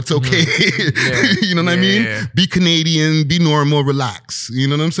that now. It's okay. You know what I mean? Be Canadian, be normal, relax. You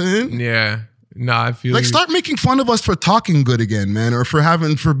know what I'm saying? No, I feel like start making fun of us for talking good again, man, or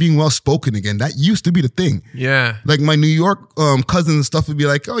for being well spoken again. That used to be the thing. Like my New York cousins and stuff would be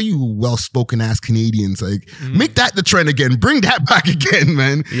like, "Oh, you well spoken ass Canadians!" Like make that the trend again. Bring that back again,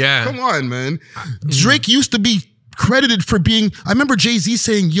 man. Come on, man. Drake used to be credited for being. I remember Jay-Z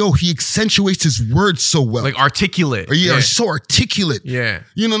saying, "Yo, he accentuates his words so well, like articulate." Or so articulate.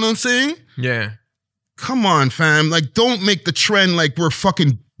 You know what I'm saying? Come on, fam. Like, don't make the trend like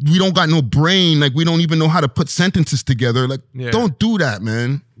we don't got no brain. Like, we don't even know how to put sentences together. Like, don't do that,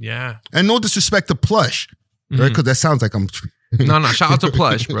 man. And no disrespect to Plush, right? Because that sounds like I'm... No, shout out to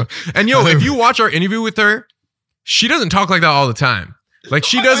Plush, bro. And yo, if you watch our interview with her, she doesn't talk like that all the time. Like,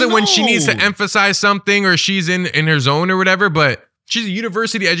 she does it when she needs to emphasize something or she's in her zone or whatever, but she's a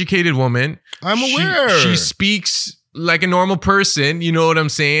university-educated woman. I'm aware. She speaks like a normal person, you know what I'm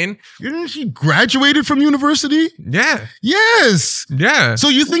saying? Didn't she graduated from university? Yes. So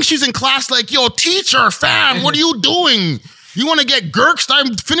you think she's in class like, yo, teacher, fam, what are you doing? You want to get gurks? I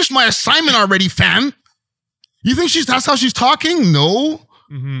finished my assignment already, fam. You think that's how she's talking? No.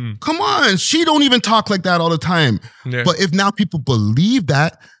 Come on. She don't even talk like that all the time. But if now people believe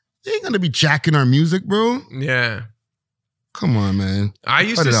that, they ain't going to be jacking our music, bro. Come on, man. I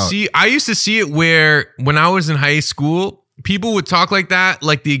used to see it where when I was in high school, people would talk like that,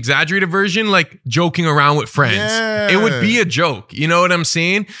 like the exaggerated version, like joking around with friends. It would be a joke. You know what I'm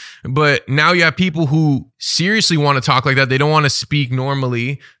saying? But now you have people who seriously want to talk like that. They don't want to speak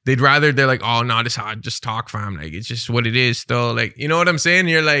normally. They're like, oh, no, this is how I just talk, fam. Like, it's just what it is, though. Like, you know what I'm saying?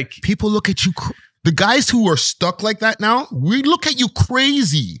 You're like... People look at you... The guys who are stuck like that now, we look at you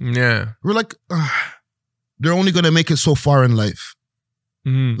crazy. We're like... They're only going to make it so far in life.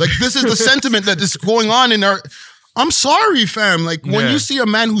 Like, this is the sentiment that is going on in our... I'm sorry, fam. Like, when you see a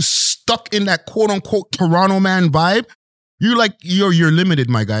man who's stuck in that quote-unquote Toronto man vibe, you're like, you're limited,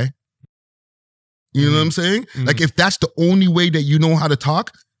 my guy. You know what I'm saying? Like, if that's the only way that you know how to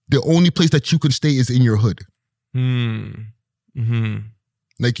talk, the only place that you can stay is in your hood.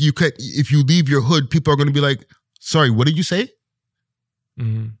 Like, if you leave your hood, people are going to be like, sorry, what did you say?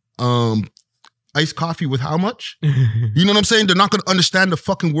 Iced coffee with how much? You know what I'm saying? They're not going to understand the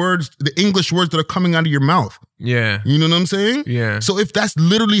fucking words, the English words that are coming out of your mouth. You know what I'm saying? So if that's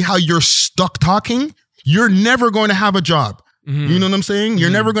literally how you're stuck talking, you're never going to have a job. You know what I'm saying?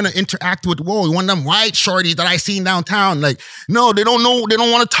 You're never going to interact with, whoa, one of them white shorties that I seen downtown. Like, no, they don't know. They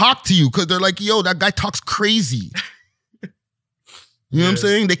don't want to talk to you because they're like, yo, that guy talks crazy. You know what I'm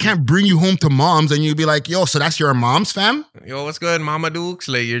saying? They can't bring you home to mom's and you'd be like, yo, so that's your mom's, fam? Yo, what's good, Mama Dukes?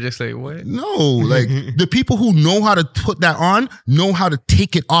 Like, you're just like, what? No, like the people who know how to put that on know how to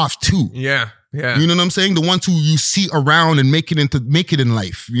take it off too. You know what I'm saying? The ones who you see around and make it in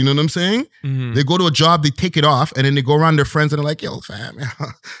life. You know what I'm saying? They go to a job, they take it off, and then they go around their friends and they're like, yo, fam,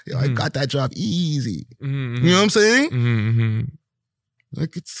 yo, I got that job easy. You know what I'm saying?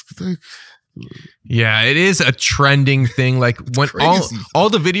 Like, it's like... Yeah, it is a trending thing. Like when all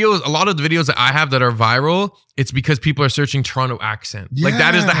the videos, a lot of the videos that I have that are viral, it's because people are searching Toronto accent. Yeah. Like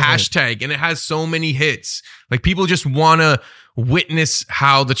that is the hashtag, and it has so many hits. Like people just want to witness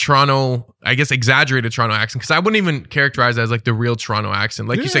how the Toronto, I guess, exaggerated Toronto accent. Because I wouldn't even characterize it as like the real Toronto accent.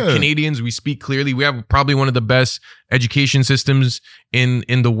 Like you said, Canadians, we speak clearly. We have probably one of the best education systems in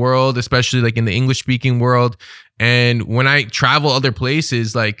the world, especially like in the English speaking world. And when I travel other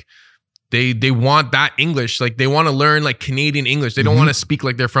places, like they want that English. Like they want to learn like Canadian English. They don't want to speak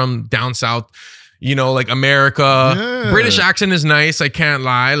like they're from down south, you know, like America. Yeah. British accent is nice. I can't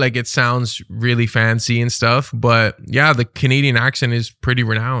lie. Like it sounds really fancy and stuff. But yeah, the Canadian accent is pretty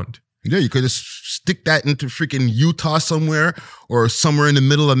renowned. Yeah, you could just stick that into freaking Utah somewhere or somewhere in the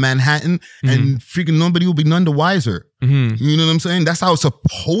middle of Manhattan and freaking nobody will be none the wiser. You know what I'm saying? That's how it's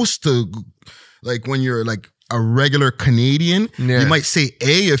supposed to, like when you're like a regular Canadian, you might say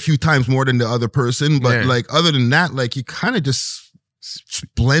a few times more than the other person, but like other than that, like you kind of just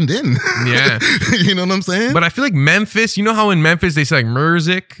blend in. Yeah. You know what I'm saying? But I feel like Memphis, you know how in Memphis they say like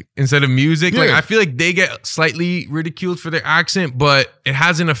music instead of music? Like I feel like they get slightly ridiculed for their accent, but it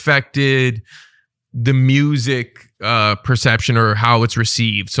hasn't affected the music perception or how it's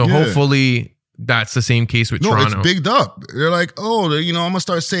received. So hopefully that's the same case with Toronto. It's bigged up. They're like, oh, you know, I'm gonna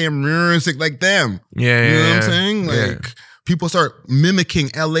start saying music like them. Yeah, you know what I'm saying? Like people start mimicking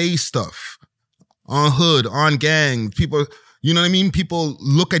LA stuff on hood, on gang. People, you know what I mean? People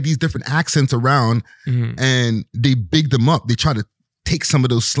look at these different accents around and they big them up. They try to take some of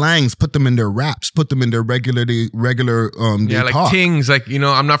those slangs, put them in their raps, put them in their regular like talk. Tings, like, you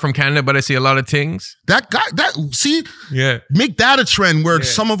know, I'm not from Canada, but I see a lot of tings. Make that a trend where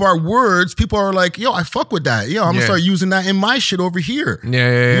some of our words, people are like, yo, I fuck with that. Yo, I'm gonna start using that in my shit over here. You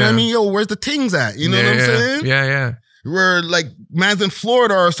know what I mean? Yo, where's the tings at? You know what I'm saying? Yeah. Where like mans in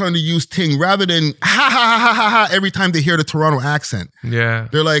Florida are starting to use ting rather than ha ha ha ha ha every time they hear the Toronto accent. Yeah.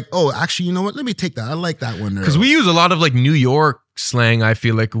 They're like, oh, actually, you know what? Let me take that. I like that one there. Because we use a lot of like New York slang. I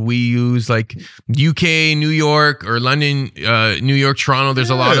feel like we use like UK, New York, or London, New York, Toronto.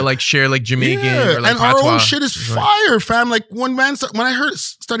 There's a lot of like share like Jamaican or like and our own shit is fire, fam. Like when I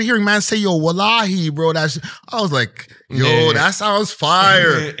started hearing man say yo wallahi, bro, I was like, yo, that sounds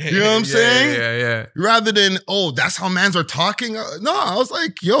fire. You know what I'm saying? Yeah. Rather than, oh, that's how mans are talking. No, I was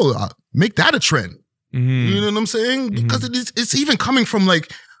like, yo, make that a trend. You know what I'm saying? Because it's even coming from like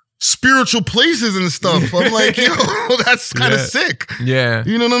spiritual places and stuff. I'm like, yo, that's kind of sick. Yeah.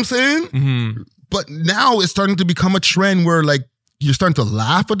 You know what I'm saying? But now it's starting to become a trend where like you're starting to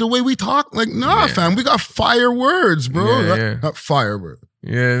laugh at the way we talk. Like, nah, fam, we got fire words, bro. Not fire words.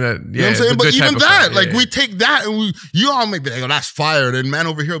 You know what I'm saying? But even that, like we take that and you all make be like, oh, that's fire. Then man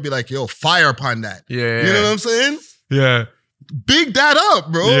over here will be like, yo, fire upon that. Yeah. You know what I'm saying? Yeah. Big that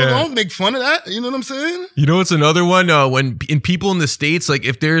up, bro. Don't make fun of that. You know what I'm saying? You know what's another one? When people in the States, like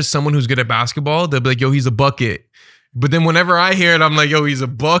if there's someone who's good at basketball, they'll be like, yo, he's a bucket. But then whenever I hear it, I'm like, yo, he's a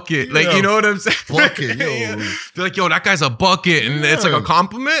bucket. Like, you know what I'm saying? Bucket, yo. They're like, yo, that guy's a bucket. And it's like a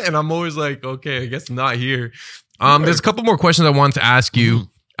compliment. And I'm always like, okay, I guess I'm not here. There's a couple more questions I want to ask you.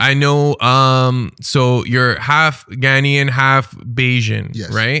 I know, so you're half Ghanaian, half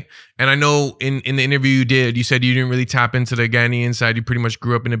Bayesian, right? And I know in the interview you did, you said you didn't really tap into the Ghanaian side. You pretty much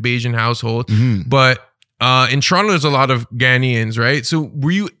grew up in a Bayesian household. But in Toronto, there's a lot of Ghanaians, right? So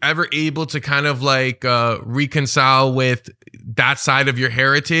were you ever able to kind of like reconcile with that side of your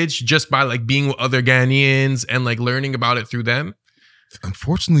heritage just by like being with other Ghanaians and like learning about it through them?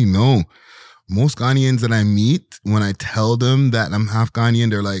 Unfortunately, no. Most Ghanaians that I meet, when I tell them that I'm half Ghanaian,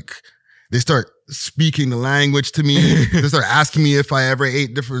 they're like, they start speaking the language to me. They start asking me if I ever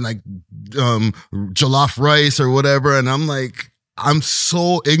ate different like jollof rice or whatever. And I'm like, I'm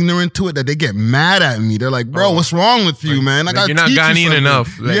so ignorant to it that they get mad at me. They're like, bro, what's wrong with you, man? I got you're not Ghanaian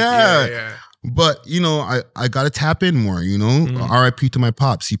enough. Like, yeah. But, you know, I got to tap in more, you know? RIP to my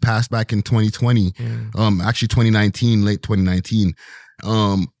pops. He passed back in 2020. Actually 2019, late 2019.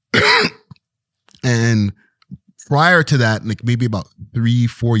 And prior to that, like maybe about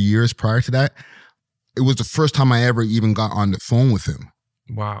 3-4 years prior to that, it was the first time I ever even got on the phone with him.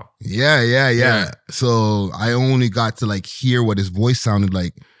 Wow. Yeah. So I only got to like hear what his voice sounded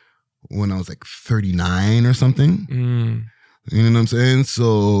like when I was like 39 or something. You know what I'm saying?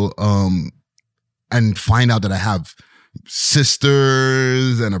 So, and find out that I have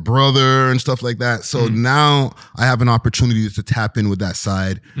sisters and a brother and stuff like that. So now I have an opportunity to tap in with that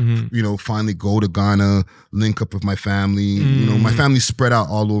side, you know, finally go to Ghana, link up with my family. You know, my family's spread out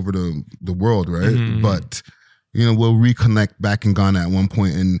all over the world, right? But we'll reconnect back in Ghana at one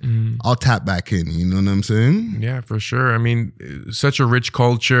point, and I'll tap back in. You know what I'm saying? Yeah, for sure. I mean, such a rich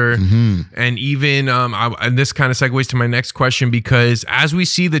culture. And even, and this kind of segues to my next question, because as we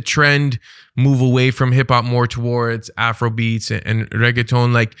see the trend move away from hip hop more towards Afro beats and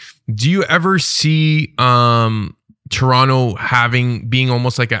reggaeton, like, do you ever see Toronto being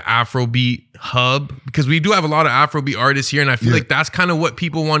almost like an Afrobeat hub? Because we do have a lot of Afrobeat artists here, and I feel like that's kind of what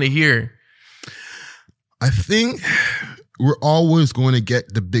people want to hear. I think we're always going to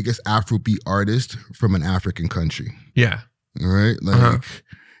get the biggest Afrobeat artist from an African country. Yeah. Right? Like,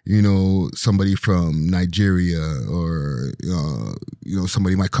 somebody from Nigeria, or,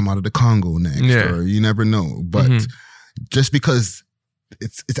 somebody might come out of the Congo next, or you never know. But just because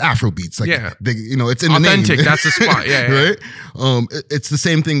it's Afrobeats, like, it's in authentic, the name. that's the spot. Yeah. Right? It's the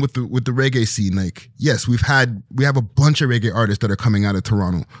same thing with the reggae scene. Like, yes, we have a bunch of reggae artists that are coming out of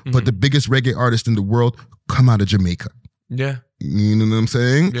Toronto, but the biggest reggae artists in the world come out of Jamaica. Yeah. You know what I'm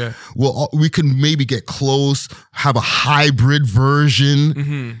saying? Yeah. Well, we can maybe get close, have a hybrid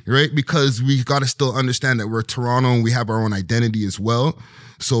version, right? Because we got to still understand that we're Toronto and we have our own identity as well.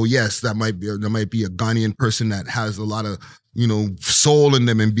 So yes, there might be a Ghanaian person that has a lot of, soul in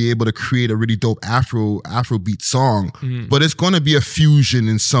them and be able to create a really dope Afrobeat song. But it's going to be a fusion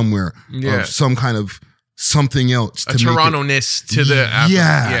in somewhere of some kind of something else. A Toronto-ness to the Afro.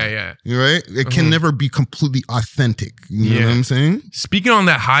 Yeah. Right? It can never be completely authentic. You know what I'm saying? Speaking on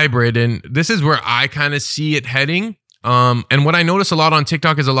that hybrid, and this is where I kind of see it heading. And what I notice a lot on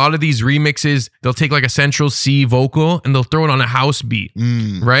TikTok is a lot of these remixes, they'll take like a central C vocal and they'll throw it on a house beat,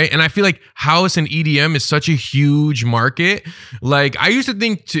 right? And I feel like house and EDM is such a huge market. Like I used to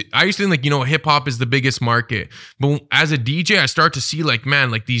think like, hip hop is the biggest market. But as a DJ, I start to see like,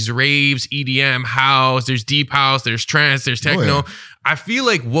 man, like these raves, EDM, house, there's deep house, there's trance, there's techno. Oh, yeah. I feel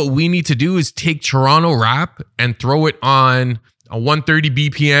like what we need to do is take Toronto rap and throw it on a 130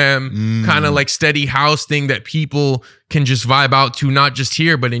 BPM kind of like steady house thing that people can just vibe out to, not just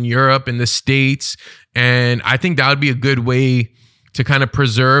here, but in Europe and the States. And I think that would be a good way to kind of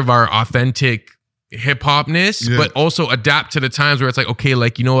preserve our authentic hip hopness, but also adapt to the times where it's like, okay,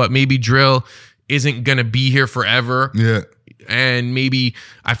 like, you know what, maybe drill isn't going to be here forever. Yeah. And maybe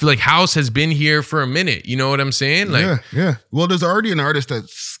I feel like house has been here for a minute. You know what I'm saying? Like, yeah. Well, there's already an artist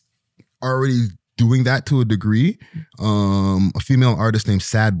that's already doing that to a degree. A female artist named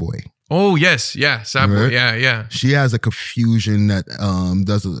Sad Boy. Oh yes, yeah, Sad Boy, yeah. She has like a fusion that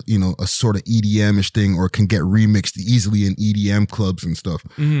does a sort of EDM-ish thing, or can get remixed easily in EDM clubs and stuff,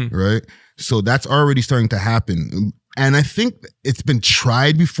 right? So that's already starting to happen, and I think it's been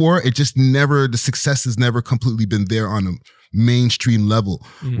tried before. It just the success has never completely been there on a mainstream level,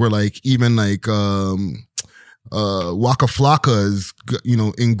 where like even like Waka Flocka is,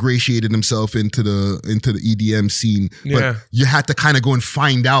 ingratiated himself into the EDM scene, but you had to kind of go and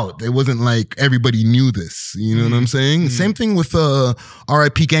find out. It wasn't like everybody knew this. You know what I'm saying? Same thing with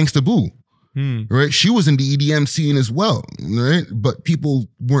R.I.P. Gangsta Boo. Right? She was in the EDM scene as well, right? But people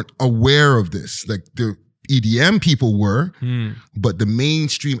weren't aware of this. Like the EDM people were, but the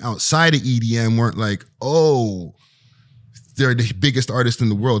mainstream outside of EDM weren't like, oh, they're the biggest artist in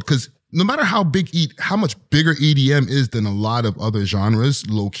the world. Because no matter how much bigger EDM is than a lot of other genres,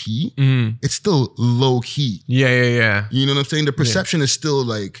 low key, it's still low key. Yeah. You know what I'm saying? The perception is still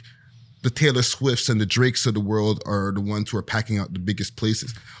like the Taylor Swifts and the Drakes of the world are the ones who are packing out the biggest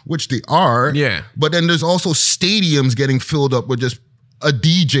places, which they are. Yeah. But then there's also stadiums getting filled up with just a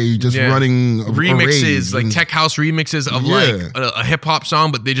DJ just running remixes, like tech house remixes of like a hip hop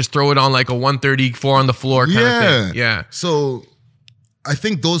song, but they just throw it on like a 134 on the floor kind of thing. Yeah. So I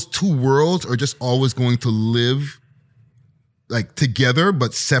think those two worlds are just always going to live like together,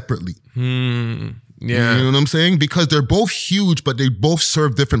 but separately. Yeah. You know what I'm saying? Because they're both huge, but they both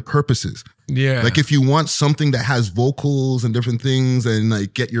serve different purposes. Yeah. Like if you want something that has vocals and different things and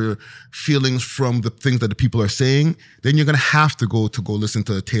like get your feelings from the things that the people are saying, then you're going to have to go listen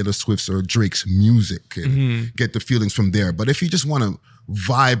to Taylor Swift's or Drake's music and get the feelings from there. But if you just want to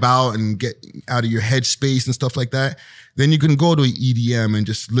vibe out and get out of your headspace and stuff like that, then you can go to EDM and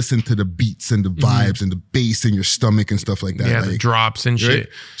just listen to the beats and the vibes and the bass in your stomach and stuff like that. Yeah, like, the drops and shit.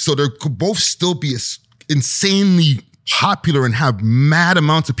 So they could both still be insanely popular and have mad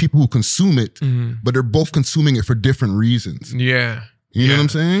amounts of people who consume it, but they're both consuming it for different reasons. Yeah. You know what I'm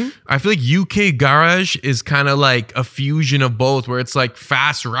saying? I feel like UK garage is kind of like a fusion of both, where it's like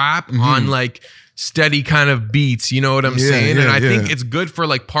fast rap on like steady kind of beats, you know what I'm saying? And I think it's good for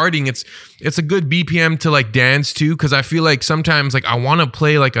like partying. It's a good BPM to like dance to, because I feel like sometimes like I want to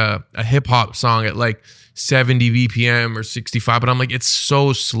play like a hip hop song at like 70 BPM or 65, but I'm like, it's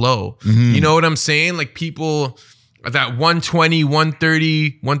so slow. You know what I'm saying? Like people, that 120,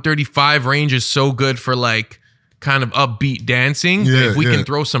 130, 135 range is so good for like kind of upbeat dancing. If we can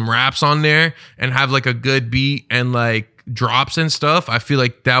throw some raps on there and have like a good beat and like drops and stuff, I feel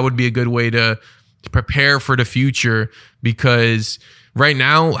like that would be a good way to prepare for the future, because right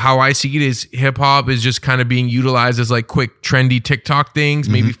now how I see it is hip hop is just kind of being utilized as like quick trendy TikTok things,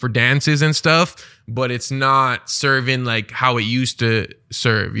 maybe for dances and stuff, but it's not serving like how it used to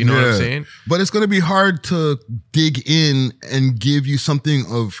serve. You know what I'm saying? But it's going to be hard to dig in and give you something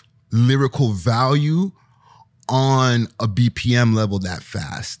of lyrical value on a BPM level that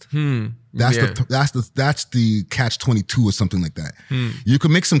fast. That's the catch 22 or something like that. You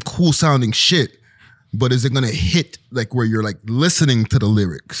can make some cool sounding shit, but is it gonna hit like where you're like listening to the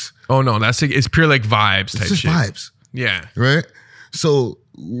lyrics? Oh no, it's pure like vibes type shit. It's just vibes. Yeah. Right? So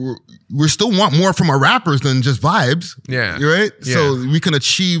we still want more from our rappers than just vibes. Yeah. Right? Yeah. So we can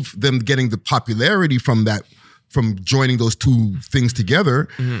achieve them getting the popularity from that, from joining those two things together.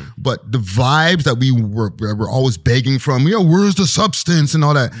 But the vibes that we're always begging from, where's the substance and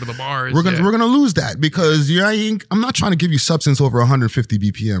all that? For the bars, we're gonna lose that, because I'm not trying to give you substance over 150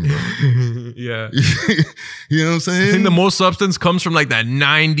 BPM, bro. Yeah. You know what I'm saying? I think the most substance comes from like that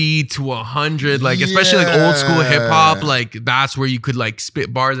 90 to 100, like especially like old school hip hop. Like that's where you could like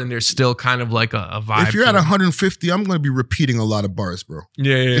spit bars and there's still kind of like a vibe. If you're at 150, I'm gonna be repeating a lot of bars, bro.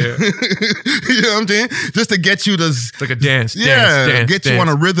 Yeah. You know what I'm saying? Just to get you to, it's like a dance. Get you on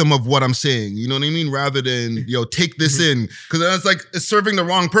a rhythm of what I'm saying. You know what I mean? Rather than, take this in. Because that's like, it's serving the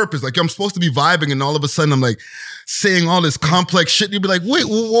wrong purpose. Like I'm supposed to be vibing and all of a sudden I'm like saying all this complex shit. You'd be like, wait,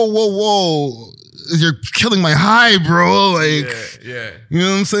 whoa. You're killing my high, bro. Like, you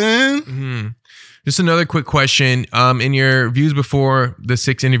know what I'm saying? Just another quick question. In your views before the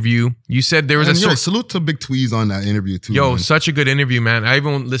 6 interview, you said there was salute to Big Tweez on that interview too. Man. Such a good interview, man. I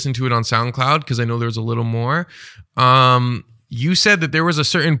even listened to it on SoundCloud because I know there was a little more. You said that there was a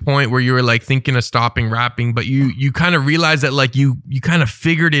certain point where you were like thinking of stopping rapping, but you kind of realized that like you kind of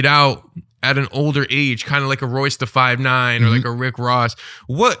figured it out at an older age, kind of like a Royce da 5'9" or like a Rick Ross.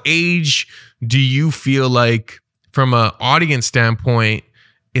 What age do you feel like, from an audience standpoint,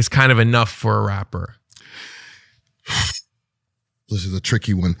 is kind of enough for a rapper? This is a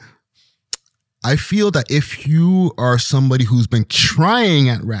tricky one. I feel that if you are somebody who's been trying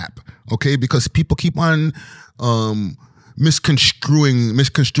at rap, okay, because people keep on misconstruing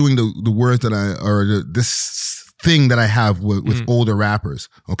the words that this thing that I have with older rappers,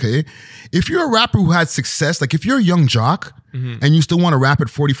 okay? If you're a rapper who had success, like if you're a young jock and you still want to rap at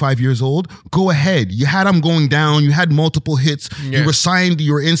 45 years old, go ahead. You had them going down, you had multiple hits, you were signed,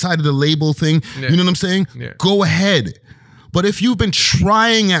 you were inside of the label thing, you know what I'm saying? Go ahead. But if you've been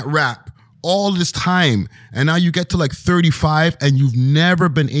trying at rap all this time and now you get to like 35 and you've never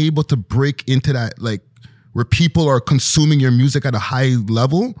been able to break into that, like where people are consuming your music at a high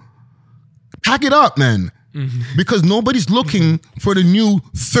level, pack it up, man. Because nobody's looking for the new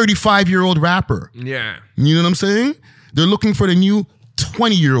 35-year-old rapper. Yeah. You know what I'm saying? They're looking for the new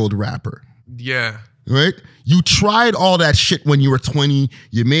 20-year-old rapper. Yeah. Right? You tried all that shit when you were 20.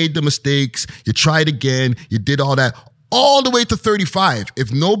 You made the mistakes. You tried again. You did all that. All the way to 35.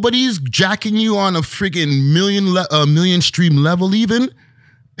 If nobody's jacking you on a friggin' million stream level even,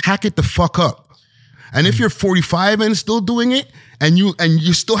 pack it the fuck up. And if you're 45 and still doing it, and you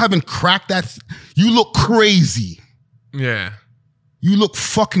still haven't cracked that, you look crazy. Yeah. You look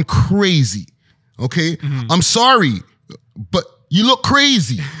fucking crazy. Okay? I'm sorry, but you look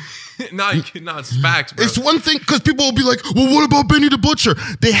crazy. No, it's facts, bro. It's one thing, because people will be like, well, what about Benny the Butcher?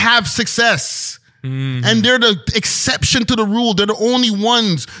 They have success. And they're the exception to the rule. They're the only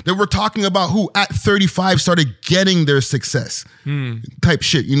ones that we're talking about who at 35 started getting their success type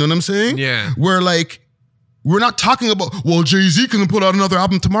shit. You know what I'm saying? Yeah. Where like, we're not talking about, well, Jay-Z can put out another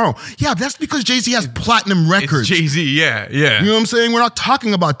album tomorrow. Yeah, that's because Jay-Z has platinum records. It's Jay-Z, yeah. You know what I'm saying? We're not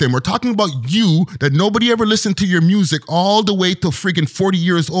talking about them. We're talking about you, that nobody ever listened to your music all the way till freaking 40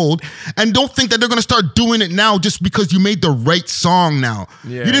 years old, and don't think that they're going to start doing it now just because you made the right song now.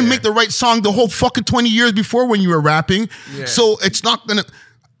 Yeah, you didn't make the right song the whole fucking 20 years before when you were rapping. Yeah. So it's not going to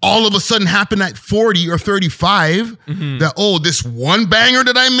all of a sudden happen at 40 or 35 that, oh, this one banger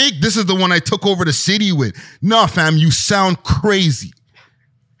that I make, this is the one I took over the city with. Nah, fam, you sound crazy.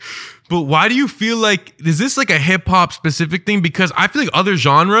 But why do you feel like, is this like a hip hop specific thing? Because I feel like other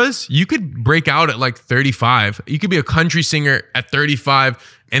genres, you could break out at like 35. You could be a country singer at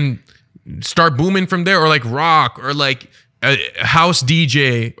 35 and start booming from there, or like rock, or like a house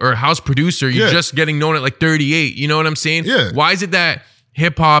DJ or a house producer. You're just getting known at like 38. You know what I'm saying? Yeah. Why is it that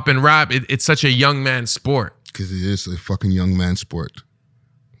hip hop and rap, it's such a young man sport? Because it is a fucking young man sport.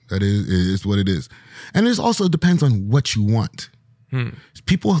 That is what it is. And it also depends on what you want.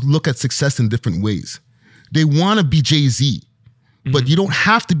 People look at success in different ways. They want to be Jay-Z, but you don't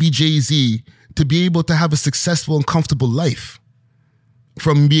have to be Jay-Z to be able to have a successful and comfortable life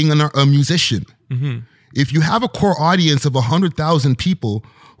from being a musician. If you have a core audience of 100,000 people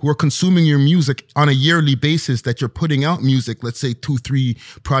who are consuming your music on a yearly basis, that you're putting out music, let's say 2-3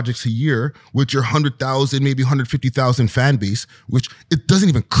 projects a year with your 100,000, maybe 150,000 fan base, which it doesn't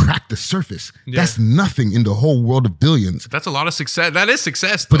even crack the surface. Yeah. That's nothing in the whole world of billions. That's a lot of success. That is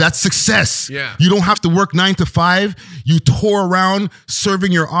success, though. But that's success. Yeah. You don't have to work 9 to 5. You tour around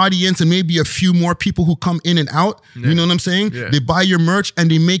serving your audience and maybe a few more people who come in and out. Yeah. You know what I'm saying? Yeah. They buy your merch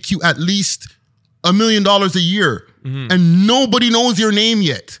and they make you at least $1 million a year. And nobody knows your name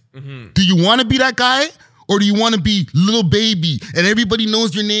yet. Do you want to be that guy? Or do you want to be Lil Baby and everybody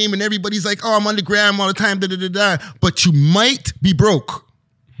knows your name and everybody's like, oh, I'm on the gram all the time, but you might be broke.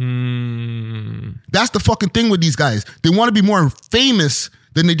 That's the fucking thing with these guys. They want to be more famous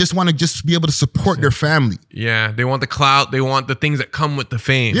than they just want to just be able to support their family. Yeah, they want the clout. They want the things that come with the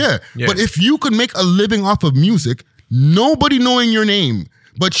fame. Yeah, but if you could make a living off of music, nobody knowing your name,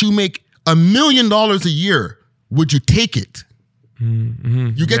 but you make $1 million a year, would you take it?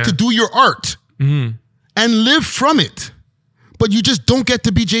 You get to do your art and live from it, but you just don't get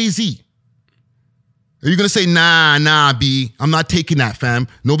to be Jay-Z. Are you going to say, nah, B, I'm not taking that, fam?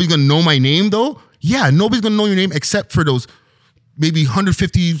 Nobody's going to know my name, though? Yeah, nobody's going to know your name except for those maybe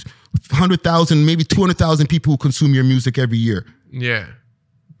 150, 100,000, maybe 200,000 people who consume your music every year. Yeah.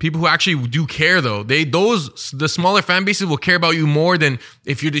 People who actually do care, though. The smaller fan bases will care about you more than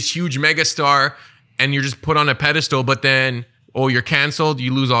if you're this huge megastar and you're just put on a pedestal, but then, you're canceled,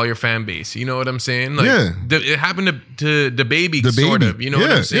 you lose all your fan base. You know what I'm saying? Like, it happened to the baby, sort of. You know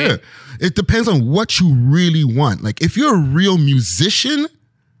what I'm saying? Yeah. It depends on what you really want. Like, if you're a real musician,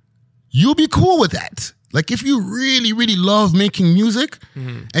 you'll be cool with that. Like, if you really, really love making music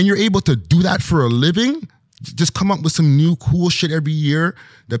and you're able to do that for a living, just come up with some new cool shit every year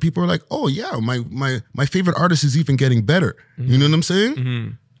that people are like, oh yeah, my favorite artist is even getting better. You know what I'm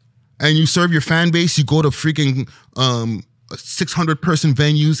saying? And you serve your fan base, you go to freaking 600 person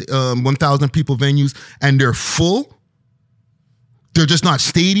venues, 1,000 people venues, and they're full. They're just not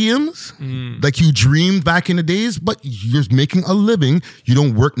stadiums like you dreamed back in the days, but you're making a living. You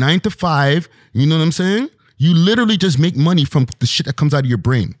don't work 9 to 5. You know what I'm saying? You literally just make money from the shit that comes out of your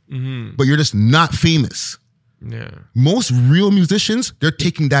brain, but you're just not famous. Yeah. Most real musicians, they're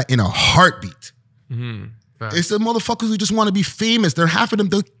taking that in a heartbeat. It's the motherfuckers who just want to be famous. They're half of them,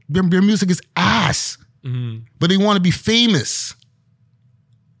 their music is ass, but they want to be famous.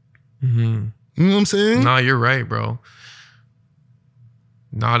 You know what I'm saying? Nah, you're right, bro.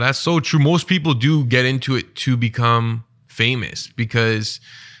 Nah, that's so true. Most people do get into it to become famous because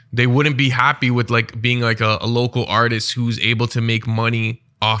they wouldn't be happy with like being like a local artist who's able to make money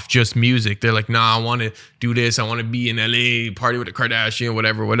off just music. They're like, nah, I want to do this. I want to be in LA, party with the Kardashian,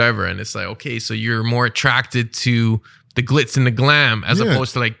 whatever. And it's like, okay, so you're more attracted to the glitz and the glam as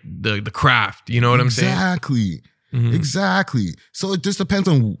opposed to like the craft. You know what I'm saying? Exactly. So it just depends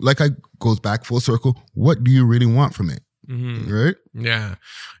on, like, I goes back full circle. What do you really want from it? Right? Yeah.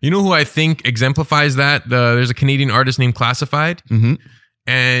 You know who I think exemplifies that? There's a Canadian artist named Classified.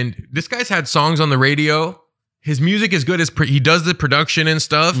 And this guy's had songs on the radio. His music is good. He does the production and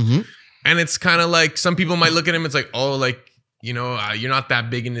stuff. And it's kind of like, some people might look at him, it's like, oh, like, you know, you're not that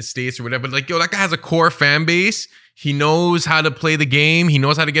big in the States or whatever. But like, yo, that guy has a core fan base. He knows how to play the game. He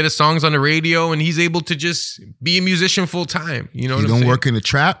knows how to get his songs on the radio. And he's able to just be a musician full time. You know what I'm saying? He don't work in the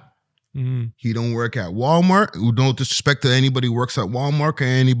trap. He don't work at Walmart. No disrespect to anybody who works at Walmart or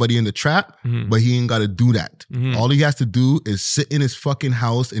anybody in the trap. But he ain't got to do that. All he has to do is sit in his fucking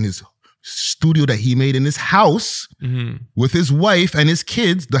house, in his studio that he made in his house with his wife and his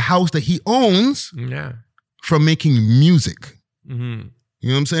kids, the house that he owns from making music. You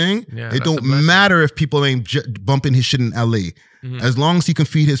know what I'm saying? Yeah, it don't matter if people ain't bumping his shit in LA. As long as he can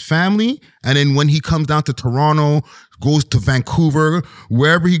feed his family. And then when he comes down to Toronto, goes to Vancouver,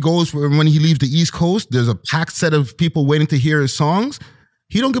 wherever he goes, when he leaves the East Coast, there's a packed set of people waiting to hear his songs.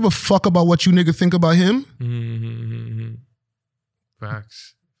 He don't give a fuck about what you nigga think about him.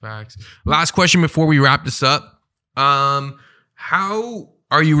 Facts. Last question before we wrap this up. How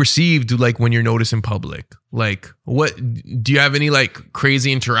are you received, like, when you're noticed in public? Like, what do you have any like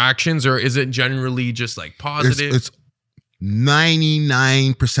crazy interactions, or is it generally just like positive?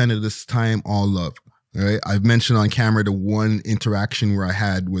 99% of this time, all love. Right? I've mentioned on camera the one interaction where I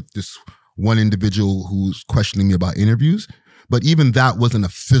had with this one individual who's questioning me about interviews. But even that wasn't a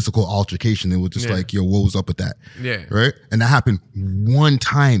physical altercation. It was just like, yo, what was up with that? Yeah. Right? And that happened one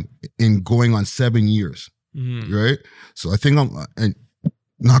time in going on 7 years. Right? So I think and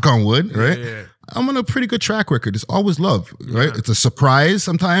knock on wood, right? Yeah. I'm on a pretty good track record. It's always love, right? Yeah. It's a surprise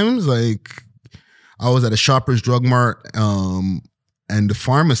sometimes. Like I was at a Shoppers Drug Mart and the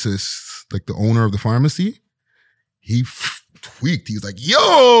pharmacist, like the owner of the pharmacy, he tweaked. He was like,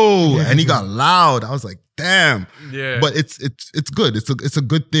 yo, and he got loud. I was like, damn. Yeah. But it's good. It's a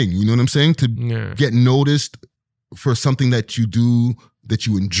good thing. You know what I'm saying? To get noticed for something that you do that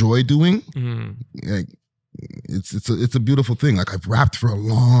you enjoy doing. Like it's a beautiful thing. Like I've rapped for a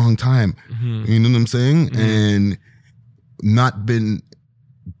long time. You know what I'm saying? And not been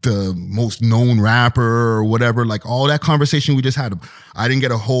the most known rapper or whatever, like all that conversation we just had. I didn't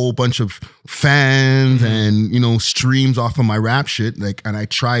get a whole bunch of fans and, you know, streams off of my rap shit. Like, and I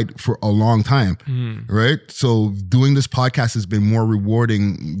tried for a long time. Right. So doing this podcast has been more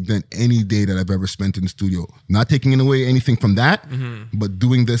rewarding than any day that I've ever spent in the studio. Not taking away anything from that, but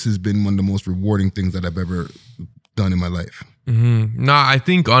doing this has been one of the most rewarding things that I've ever done in my life. No, I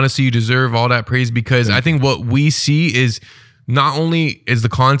think honestly you deserve all that praise because I think what we see is not only is the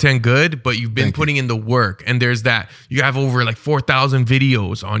content good, but you've been putting in the work. And there's that. You have over like 4,000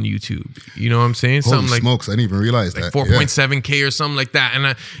 videos on YouTube. You know what I'm saying? Holy smokes, I didn't even realize like that. 4.7K or something like that.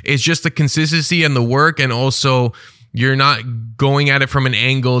 And it's just the consistency and the work. And also you're not going at it from an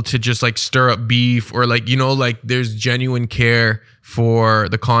angle to just like stir up beef or like, you know, like there's genuine care for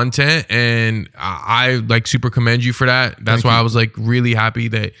the content. And I like super commend you for that. That's why I was like really happy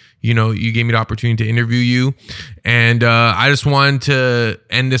that, you know, you gave me the opportunity to interview you. And I just wanted to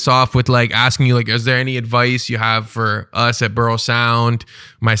end this off with like asking you, like, is there any advice you have for us at Borough Sound,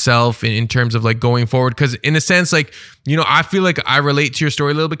 myself, in terms of like going forward? Because in a sense, like, you know, I feel like I relate to your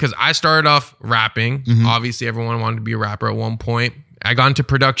story a little because I started off rapping. Obviously, everyone wanted to be a rapper at one point. I got into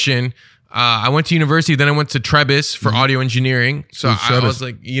production. I went to university, then I went to Trebas for audio engineering. So I was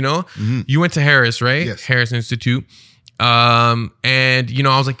like, you know, you went to Harris, right? Yes. Harris Institute. And, you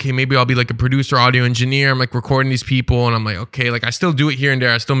know, I was like, okay, maybe I'll be like a producer, audio engineer. I'm like recording these people and I'm like, okay, like I still do it here and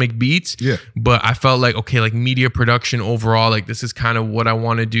there. I still make beats. Yeah. But I felt like, okay, like media production overall, like this is kind of what I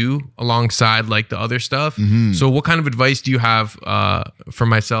want to do alongside like the other stuff. So what kind of advice do you have for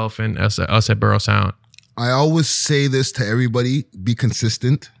myself and us at Borough Sound? I always say this to everybody, be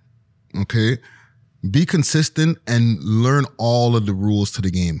consistent. Okay. Be consistent and learn all of the rules to the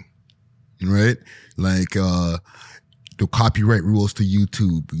game. Right? Like, the copyright rules to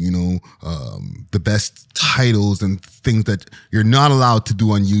YouTube, you know, the best titles and things that you're not allowed to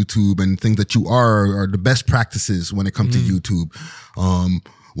do on YouTube and things that you are the best practices when it comes to YouTube.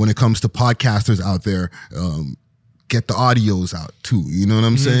 When it comes to podcasters out there, get the audios out too. You know what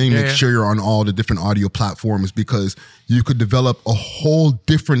I'm saying? Make sure you're on all the different audio platforms because you could develop a whole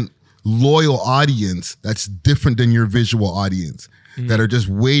different loyal audience that's different than your visual audience. That are just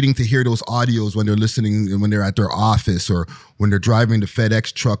waiting to hear those audios when they're listening, when they're at their office or when they're driving the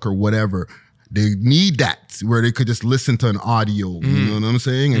FedEx truck or whatever. They need that where they could just listen to an audio, you know what I'm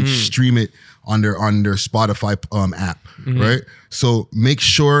saying, and stream it on their Spotify app, right? So make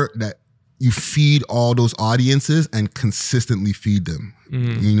sure that you feed all those audiences and consistently feed them.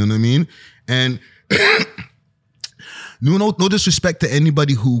 You know what I mean? And no disrespect to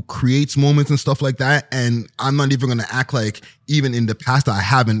anybody who creates moments and stuff like that. And I'm not even going to act like even in the past I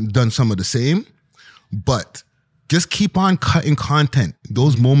haven't done some of the same. But just keep on cutting content.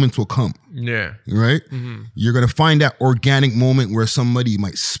 Those moments will come. Yeah. Right? You're going to find that organic moment where somebody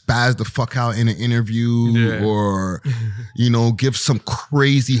might spaz the fuck out in an interview or, you know, give some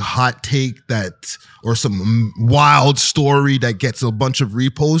crazy hot take or some wild story that gets a bunch of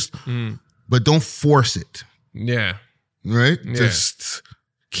reposts. But don't force it. Yeah. Right? Yeah. Just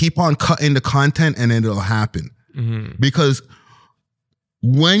keep on cutting the content and then it'll happen. Because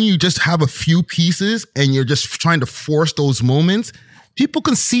when you just have a few pieces and you're just trying to force those moments, people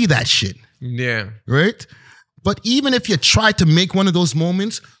can see that shit. Yeah. Right? But even if you try to make one of those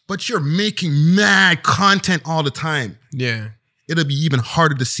moments, but you're making mad content all the time, it'll be even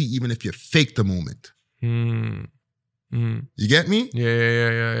harder to see even if you fake the moment. You get me?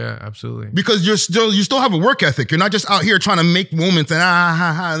 Yeah, absolutely. Because you still have a work ethic. You're not just out here trying to make moments and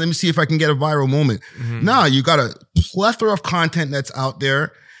let me see if I can get a viral moment. Nah, you got a plethora of content that's out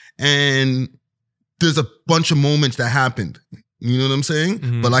there and there's a bunch of moments that happened. You know what I'm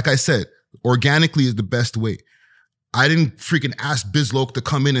saying? But like I said, organically is the best way. I didn't freaking ask Bizloke to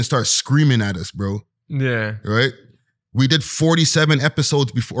come in and start screaming at us, bro. Yeah. Right? We did 47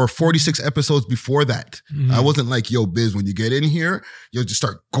 episodes before, or 46 episodes before that. I wasn't like, yo, Biz, when you get in here, you'll just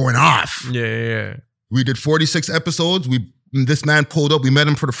start going off. Yeah. We did 46 episodes. This man pulled up. We met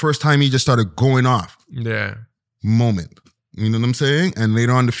him for the first time. He just started going off. Yeah. Moment. You know what I'm saying? And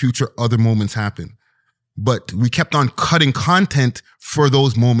later on in the future, other moments happen. But we kept on cutting content for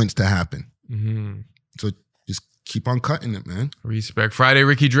those moments to happen. So just keep on cutting it, man. Respect. Friday,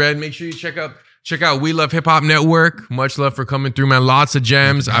 Ricky DRED. Make sure you check out We Love Hip Hop Network. Much love for coming through, man. Lots of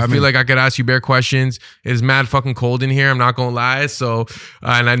gems. I feel like I could ask you bare questions. It is mad fucking cold in here. I'm not gonna lie. So,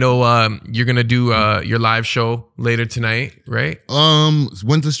 and I know you're gonna do your live show later tonight, right?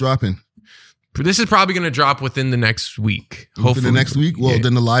 When's this dropping? This is probably gonna drop within the next week. Hopefully, within the next week. Well,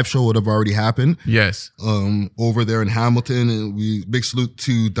 then the live show would have already happened. Yes. Over there in Hamilton, and big salute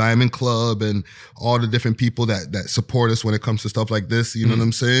to Diamond Club and all the different people that support us when it comes to stuff like this. You know what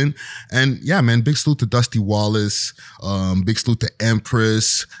I'm saying? And yeah, man, big salute to Dusty Wallace. Big salute to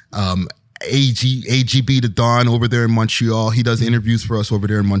Empress. AGB to Don over there in Montreal. He does interviews for us over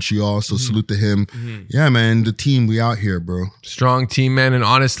there in Montreal. So salute to him. Yeah, man, the team, we out here, bro. Strong team, man. And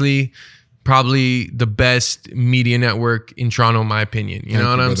honestly, probably the best media network in Toronto, in my opinion. You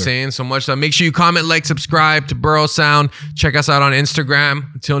know what I'm saying? So much love. Make sure you comment, like, subscribe to Burrow Sound. Check us out on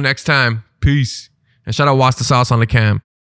Instagram. Until next time, peace. And shout out Wasta Sauce on the cam.